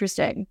really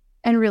interesting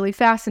and really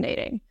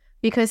fascinating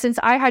because since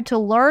I had to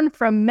learn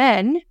from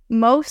men,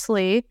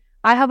 mostly,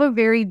 I have a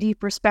very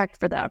deep respect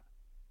for them.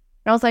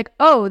 And I was like,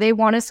 oh, they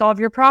want to solve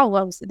your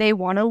problems. They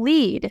want to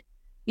lead.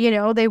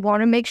 They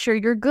want to make sure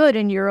you're good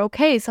and you're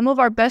okay. Some of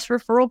our best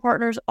referral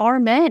partners are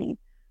men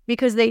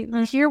because they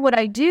hear what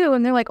I do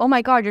and they're like, oh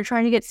my God, you're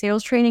trying to get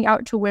sales training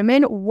out to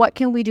women. What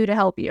can we do to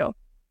help you?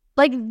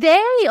 Like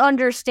they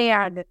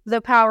understand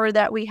the power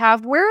that we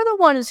have. We're the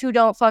ones who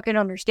don't fucking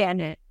understand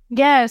it.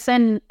 Yes.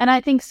 And I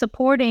think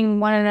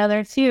supporting one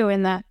another too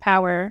in that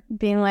power,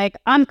 being like,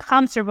 I'm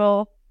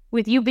comfortable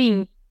with you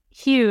being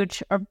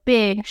huge or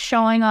big,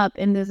 showing up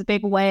in this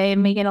big way,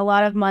 making a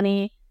lot of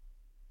money.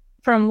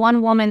 From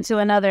one woman to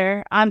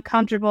another, I'm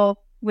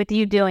comfortable with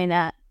you doing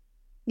that.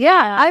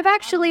 Yeah, I've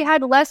actually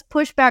had less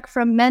pushback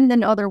from men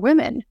than other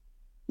women.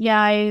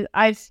 Yeah,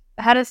 I've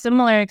had a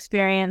similar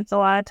experience a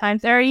lot of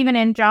times. Or even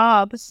in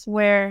jobs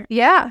where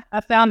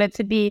I found it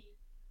to be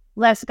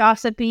less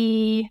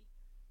gossipy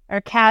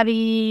or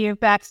catty or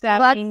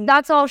backstabbing.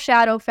 That's all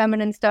shadow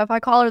feminine stuff.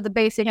 I call her the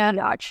basic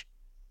biatch.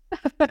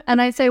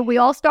 And I say we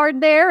all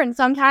start there, and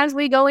sometimes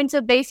we go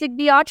into basic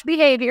biatch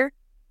behavior,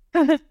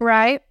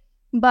 right?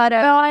 But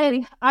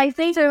I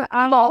think so.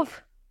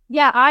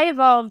 I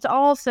evolved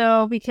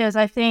also because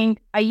I think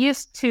I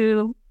used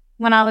to,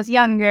 when I was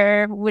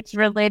younger, which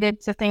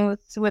related to things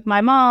with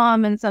my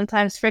mom and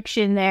sometimes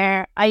friction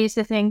there, I used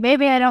to think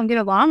maybe I don't get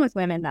along with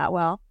women that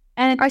well.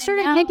 And I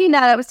started thinking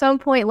that at some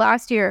point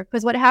last year,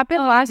 because what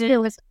happened last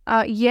year was,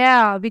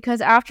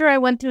 because after I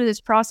went through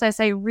this process,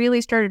 I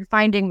really started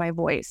finding my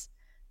voice.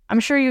 I'm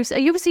sure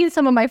you've seen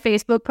some of my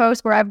Facebook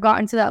posts where I've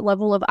gotten to that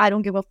level of I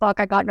don't give a fuck,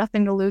 I got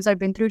nothing to lose, I've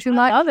been through too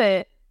much. I love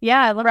it.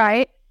 Yeah, I love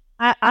right.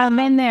 I'm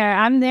in there.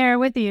 I'm there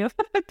with you.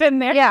 I've been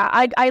there. Yeah,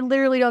 I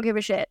literally don't give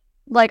a shit.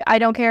 Like, I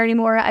don't care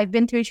anymore. I've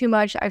been through too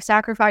much. I've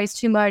sacrificed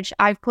too much.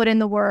 I've put in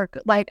the work.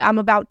 Like, I'm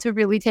about to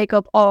really take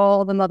up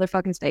all the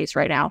motherfucking space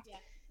right now. Yeah.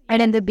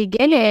 And in the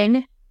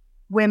beginning,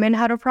 women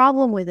had a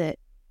problem with it.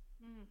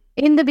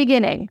 In the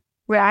beginning,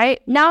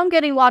 right? Now I'm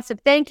getting lots of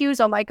thank yous.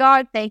 Oh my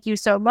God, thank you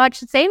so much.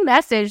 Same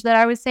message that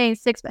I was saying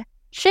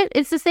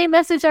it's the same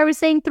message I was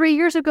saying 3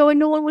 years ago and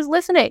no one was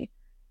listening.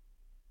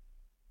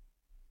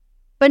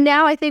 But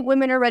now I think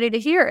women are ready to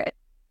hear it.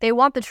 They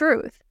want the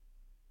truth.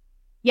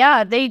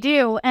 Yeah, they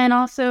do. And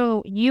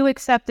also you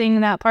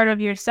accepting that part of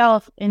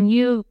yourself and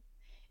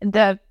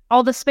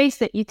all the space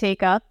that you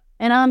take up.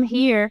 And I'm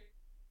here.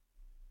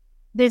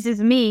 This is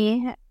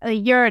me.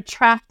 You're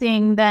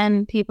attracting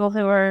then people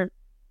who are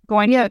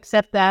going to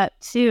accept that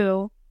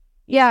too.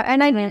 Yeah,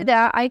 and I knew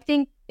that. I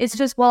think it's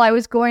just while I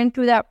was going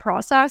through that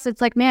process,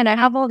 it's like, man, I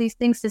have all these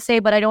things to say,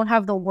 but I don't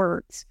have the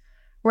words.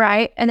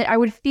 Right? And I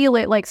would feel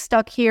it like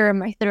stuck here in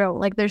my throat.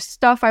 Like there's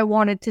stuff I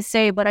wanted to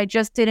say, but I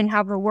just didn't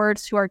have the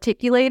words to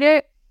articulate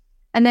it.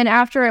 And then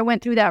after I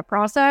went through that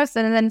process,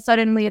 and then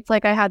suddenly it's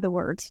like I had the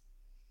words.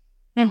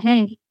 And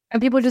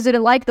people just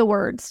didn't like the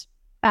words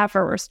at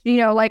first. You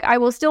know, like I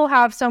will still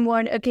have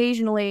someone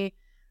occasionally,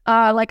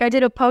 like I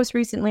did a post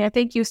recently, I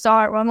think you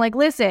saw it, where I'm like,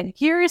 listen,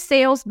 here is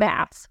sales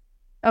math.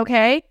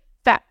 Okay?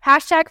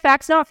 Hashtag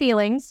facts, not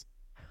feelings.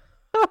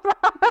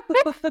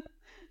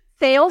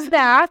 Sales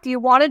math. You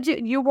want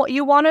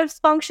a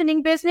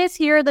functioning business.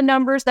 Here are the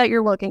numbers that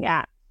you're looking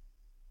at.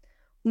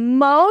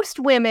 Most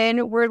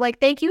women were like,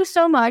 "Thank you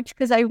so much,"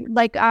 because I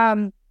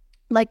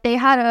like they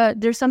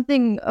had there's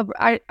something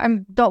I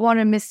don't want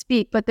to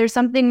misspeak, but there's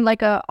something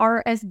like a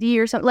RSD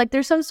or something. Like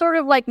there's some sort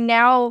of like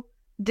now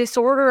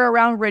disorder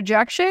around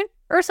rejection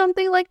or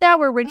something like that,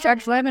 where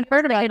rejection. I haven't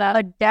heard of it.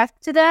 A death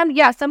to them.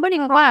 Yeah, somebody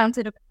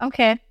commented.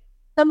 Okay,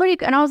 somebody,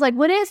 and I was like,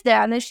 "What is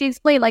that?" And then she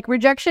explained like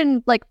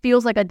rejection like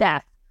feels like a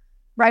death.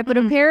 Right, but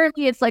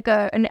apparently it's like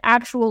an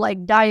actual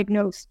like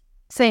diagnosed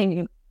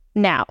thing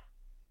now,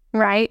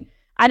 right?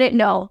 I didn't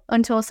know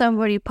until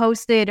somebody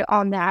posted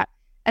on that,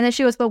 and then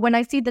she goes, "But when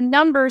I see the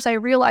numbers, I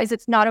realize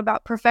it's not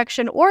about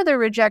perfection or the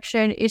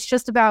rejection. It's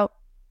just about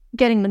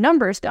getting the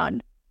numbers done."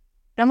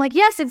 And I'm like,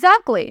 "Yes,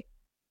 exactly."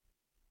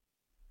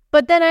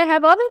 But then I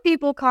have other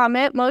people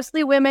comment,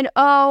 mostly women,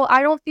 "Oh,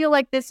 I don't feel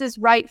like this is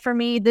right for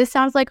me. This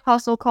sounds like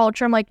hustle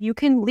culture." I'm like, "You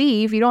can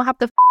leave. You don't have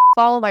to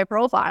follow my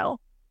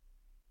profile."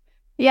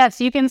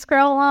 Yes, you can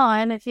scroll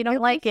on if you don't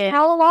like it.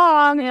 How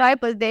long, right?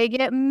 But they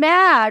get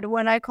mad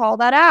when I call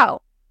that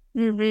out.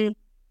 And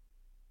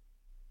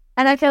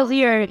I feel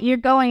you're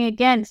going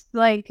against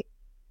like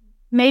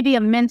maybe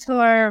a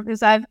mentor,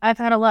 because I've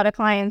had a lot of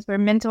clients where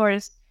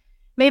mentors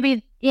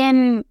maybe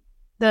in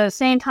the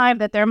same time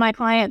that they're my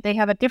client, they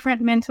have a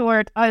different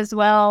mentor as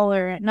well,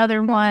 or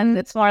another one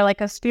that's more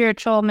like a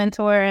spiritual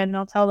mentor, and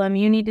they'll tell them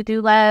you need to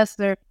do less,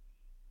 or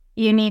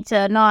you need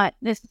to not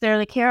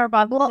necessarily care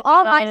about. Well,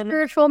 all my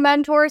spiritual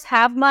mentors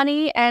have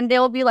money, and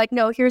they'll be like,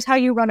 "No, here's how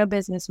you run a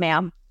business,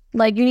 ma'am.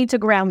 Like, you need to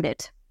ground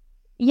it."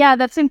 Yeah,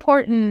 that's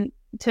important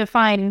to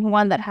find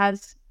one that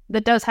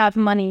does have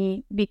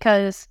money,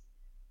 because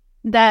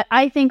that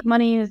I think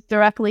money is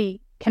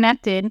directly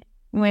connected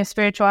with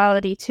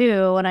spirituality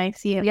too. And I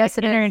see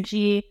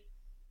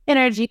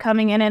energy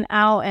coming in and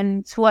out,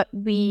 and it's what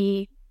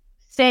we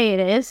say it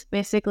is,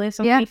 basically.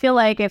 So we feel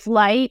like if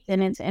light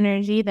and it's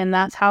energy, then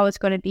that's how it's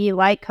going to be,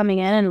 light coming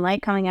in and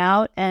light coming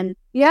out. And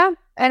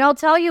and I'll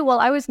tell you, while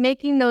I was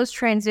making those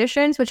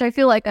transitions, which I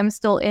feel like I'm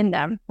still in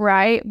them,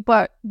 right?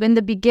 But in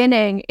the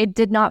beginning, it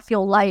did not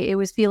feel light. It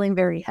was feeling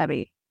very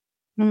heavy.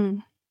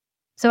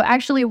 So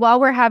actually, while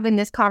we're having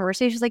this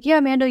conversation, it's like, yeah,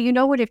 Amanda, you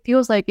know what it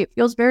feels like? It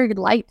feels very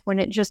light when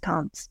it just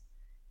comes,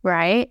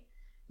 right?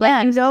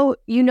 Like,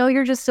 you know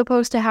you're just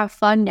supposed to have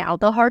fun now.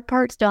 The hard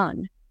part's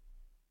done.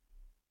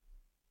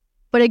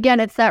 But again,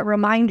 it's that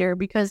reminder,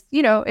 because,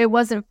 you know, it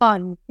wasn't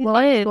fun while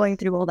I was going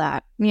through all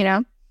that, you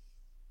know?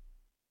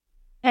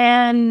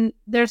 And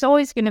there's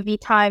always going to be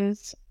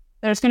times,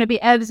 there's going to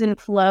be ebbs and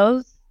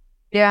flows.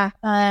 Yeah.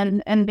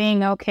 And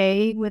being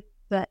okay with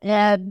the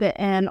ebb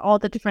and all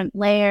the different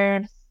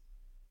layers.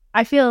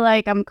 I feel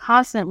like I'm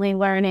constantly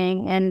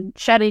learning and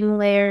shedding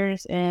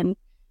layers and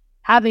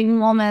having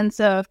moments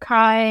of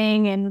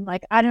crying and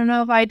like, I don't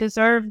know if I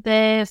deserve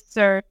this,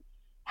 or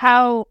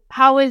how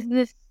is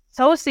this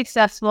so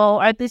successful.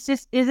 Are this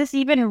just, is this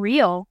even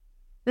real?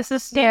 This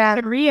is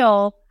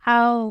real.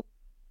 How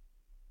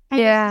is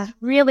this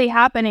really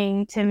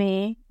happening to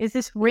me? Is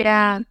this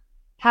really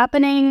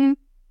happening?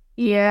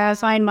 Yeah, I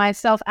find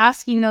myself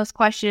asking those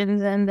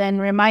questions and then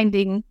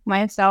reminding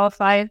myself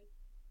I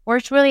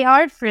worked really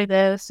hard for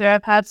this, or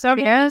I've had so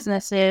many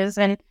businesses,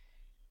 and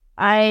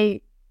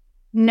I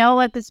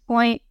know at this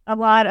point a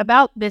lot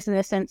about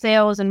business and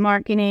sales and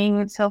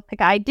marketing. So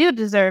like, I do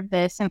deserve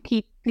this, and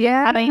keep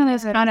having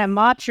this kind of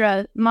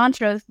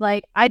mantras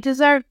like, I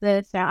deserve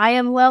this. I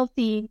am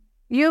wealthy.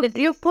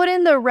 You put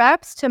in the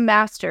reps to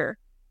master.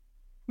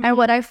 And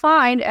what I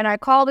find, and I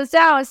call this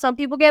out, and some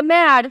people get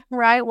mad,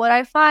 right? What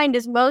I find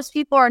is most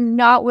people are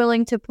not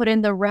willing to put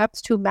in the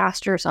reps to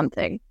master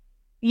something.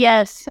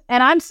 Yes.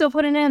 And I'm still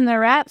putting in the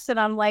reps, and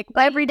I'm like,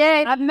 every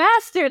day. I've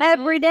mastered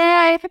every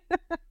day.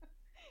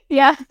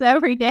 Yes,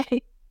 every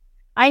day.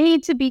 I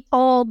need to be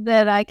told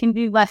that I can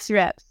do less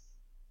reps.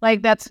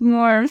 Like, that's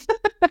more...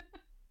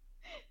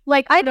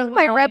 Like, I think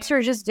my reps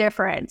are just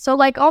different. So,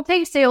 like, I'll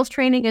take sales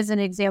training as an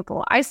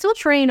example. I still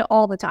train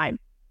all the time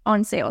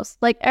on sales,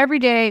 like every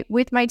day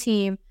with my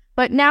team.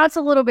 But now it's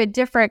a little bit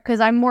different because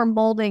I'm more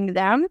molding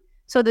them.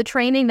 So the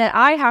training that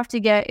I have to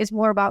get is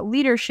more about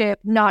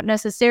leadership, not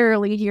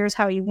necessarily here's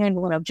how you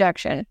handle an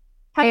objection.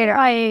 How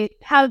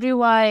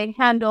do I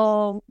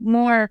handle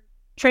more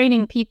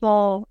training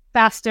people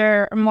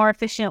faster or more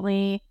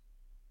efficiently,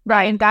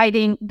 right? And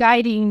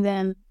guiding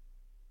them,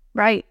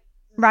 right?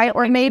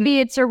 Or maybe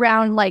it's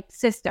around like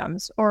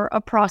systems or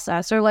a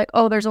process, or like,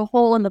 oh, there's a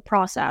hole in the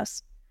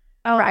process.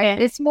 Oh, right.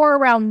 Okay. It's more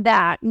around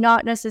that,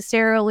 not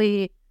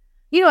necessarily,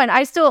 and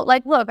I still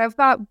like, look, I've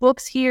got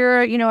books here,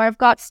 I've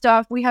got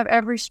stuff. We have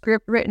every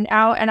script written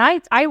out, and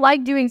I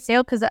like doing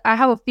sales because I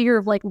have a fear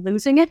of like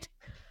losing it.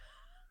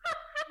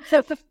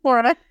 Because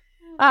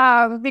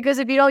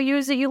if you don't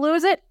use it, you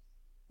lose it.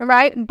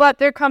 Right. But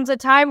there comes a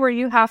time where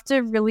you have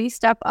to really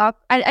step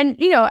up. And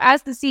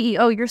as the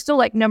CEO, you're still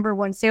like number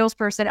one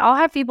salesperson. I'll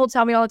have people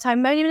tell me all the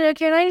time,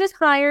 can I just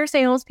hire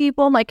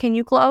salespeople? I'm like, can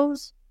you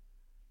close?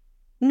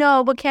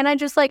 No, but can I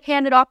just like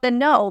hand it off? Then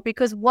no,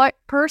 because what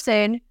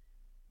person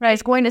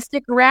is going to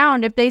stick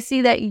around if they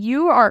see that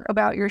you aren't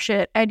about your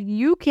shit and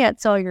you can't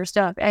sell your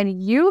stuff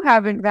and you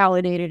haven't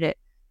validated it?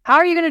 How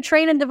are you going to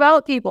train and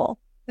develop people?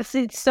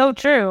 It's so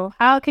true.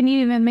 How can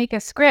you even make a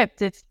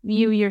script if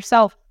you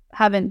yourself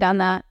haven't done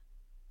that?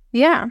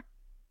 Yeah.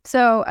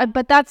 So,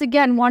 but that's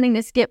again wanting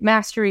to skip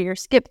mastery or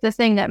skip the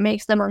thing that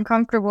makes them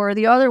uncomfortable, or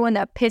the other one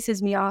that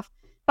pisses me off.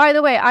 By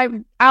the way,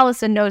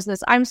 Allison knows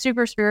this. I'm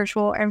super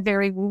spiritual and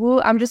very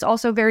woo-woo. I'm just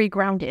also very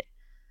grounded.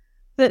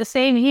 The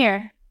same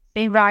here.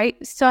 Right?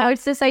 So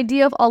it's this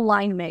idea of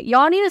alignment.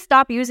 Y'all need to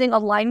stop using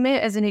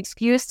alignment as an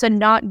excuse to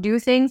not do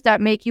things that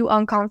make you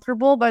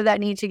uncomfortable, but that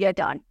need to get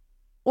done.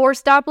 Or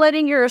stop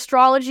letting your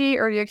astrology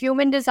or your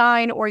human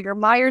design or your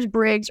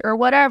Myers-Briggs or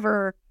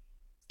whatever,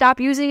 stop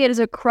using it as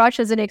a crutch,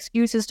 as an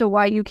excuse as to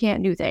why you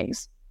can't do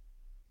things.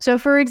 So,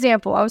 for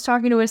example, I was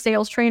talking to a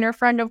sales trainer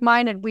friend of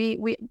mine, and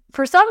we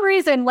for some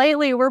reason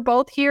lately, we're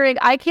both hearing,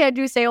 I can't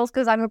do sales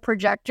because I'm a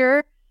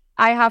projector.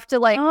 I have to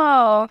like,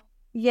 oh,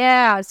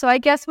 yeah. So I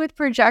guess with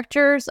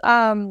projectors,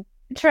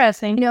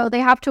 interesting. They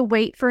have to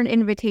wait for an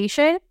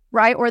invitation,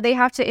 right? Or they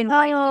have to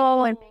invite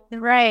people.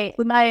 Right.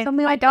 With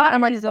my daughter,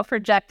 I'm a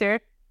projector.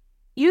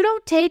 You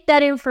don't take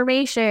that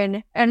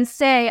information and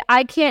say,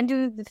 I can't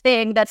do the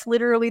thing that's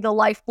literally the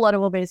lifeblood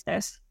of a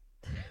business.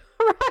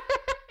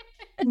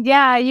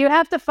 Yeah, you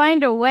have to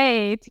find a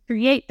way to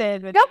create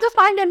that. You have to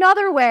find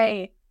another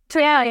way.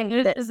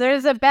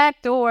 There's a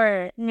back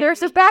door.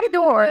 There's a back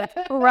door,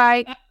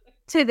 right,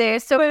 to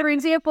this. So, for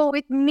example,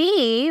 with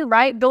me,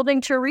 right,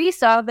 building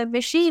Teresa, the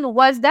machine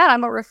was that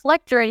I'm a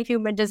reflector in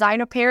human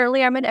design.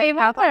 Apparently, I'm an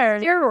empath on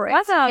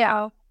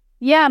steroids.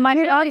 Yeah, my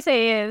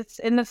fiance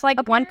is, and it's like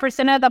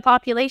 1% of the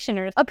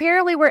population.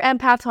 Apparently, we're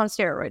empaths on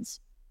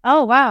steroids.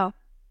 Oh, wow.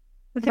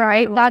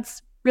 Right?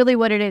 That's really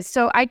what it is.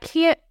 So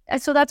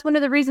that's one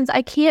of the reasons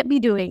I can't be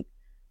doing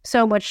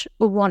so much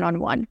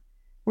one-on-one,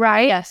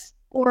 right? Yes.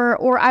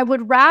 Or I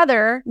would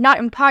rather, not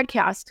in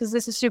podcasts, because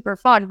this is super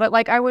fun, but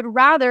like I would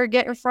rather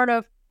get in front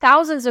of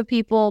thousands of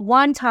people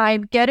one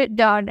time, get it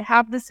done,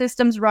 have the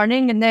systems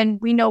running, and then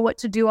we know what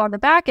to do on the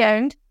back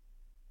end,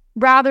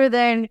 rather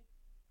than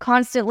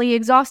constantly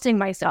exhausting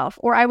myself.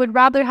 Or I would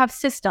rather have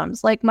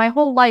systems. Like my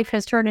whole life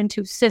has turned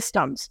into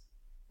systems.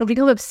 I've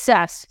become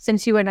obsessed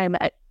since you and I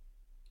met.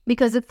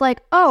 Because it's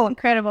like, oh,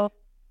 incredible.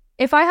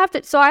 If I have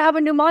to, so I have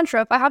a new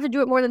mantra. If I have to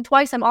do it more than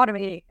twice, I'm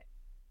automating.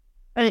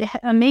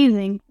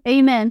 Amazing.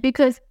 Amen.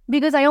 Because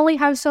I only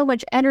have so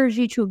much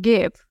energy to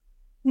give.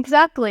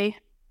 Exactly.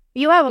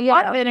 You have a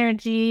lot of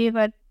energy,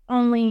 but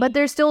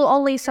there's still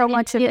only so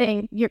much of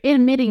it. You're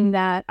admitting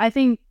that. I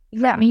think,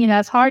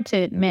 that's hard to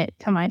admit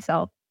to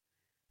myself.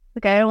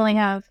 Like, I only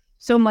have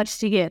so much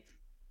to give.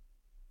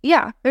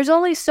 Yeah, there's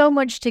only so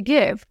much to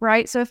give,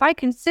 right? So if I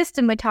can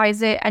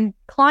systematize it and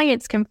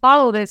clients can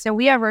follow this, and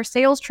we have our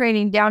sales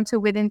training down to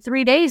within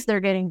 3 days, they're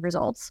getting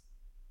results.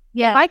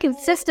 Yeah. If I can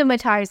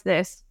systematize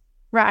this,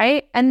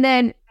 right? And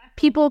then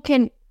people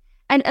can,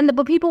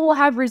 But people will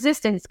have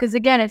resistance because,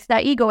 again, it's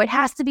that ego. It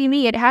has to be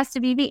me. It has to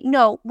be me.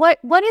 No,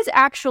 what is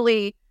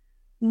actually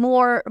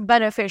more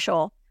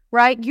beneficial,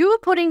 right? You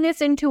putting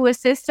this into a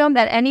system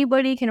that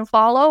anybody can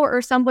follow,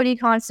 or somebody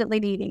constantly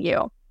needing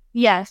you?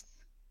 Yes.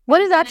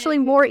 What is actually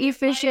more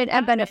efficient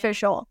and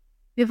beneficial?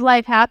 If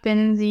life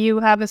happens, you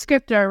have a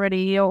script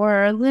already,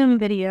 or a Loom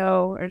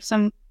video, or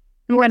some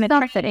kind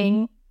of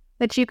training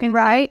that you can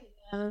write.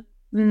 And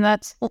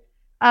that's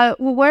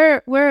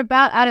we're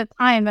about out of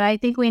time, but I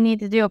think we need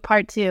to do a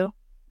part 2.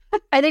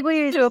 I think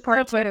we need to do a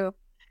part 2.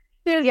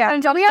 Yeah.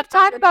 And do we have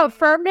time about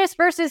firmness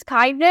versus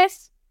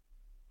kindness?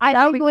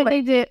 I think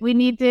we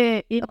need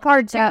to a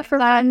part 2 for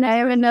fun. I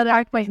have another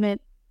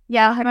appointment.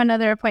 Yeah, I'll have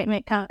another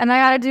appointment come. And I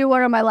gotta do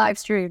one of my live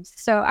streams.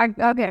 So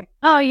okay.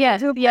 Oh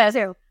yes. Yes.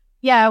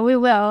 Yeah, we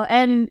will.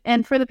 And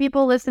for the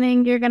people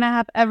listening, you're gonna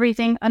have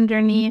everything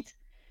underneath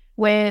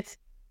with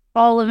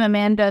all of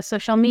Amanda's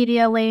social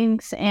media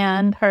links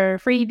and her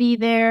freebie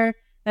there.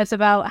 That's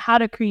about how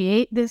to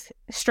create this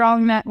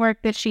strong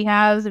network that she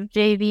has of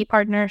JV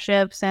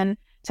partnerships, and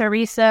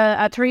Teresa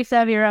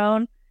of your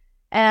own.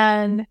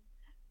 And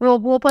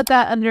we'll put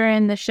that under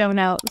in the show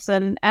notes.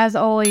 And as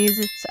always,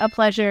 it's a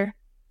pleasure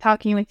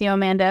talking with you,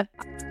 Amanda.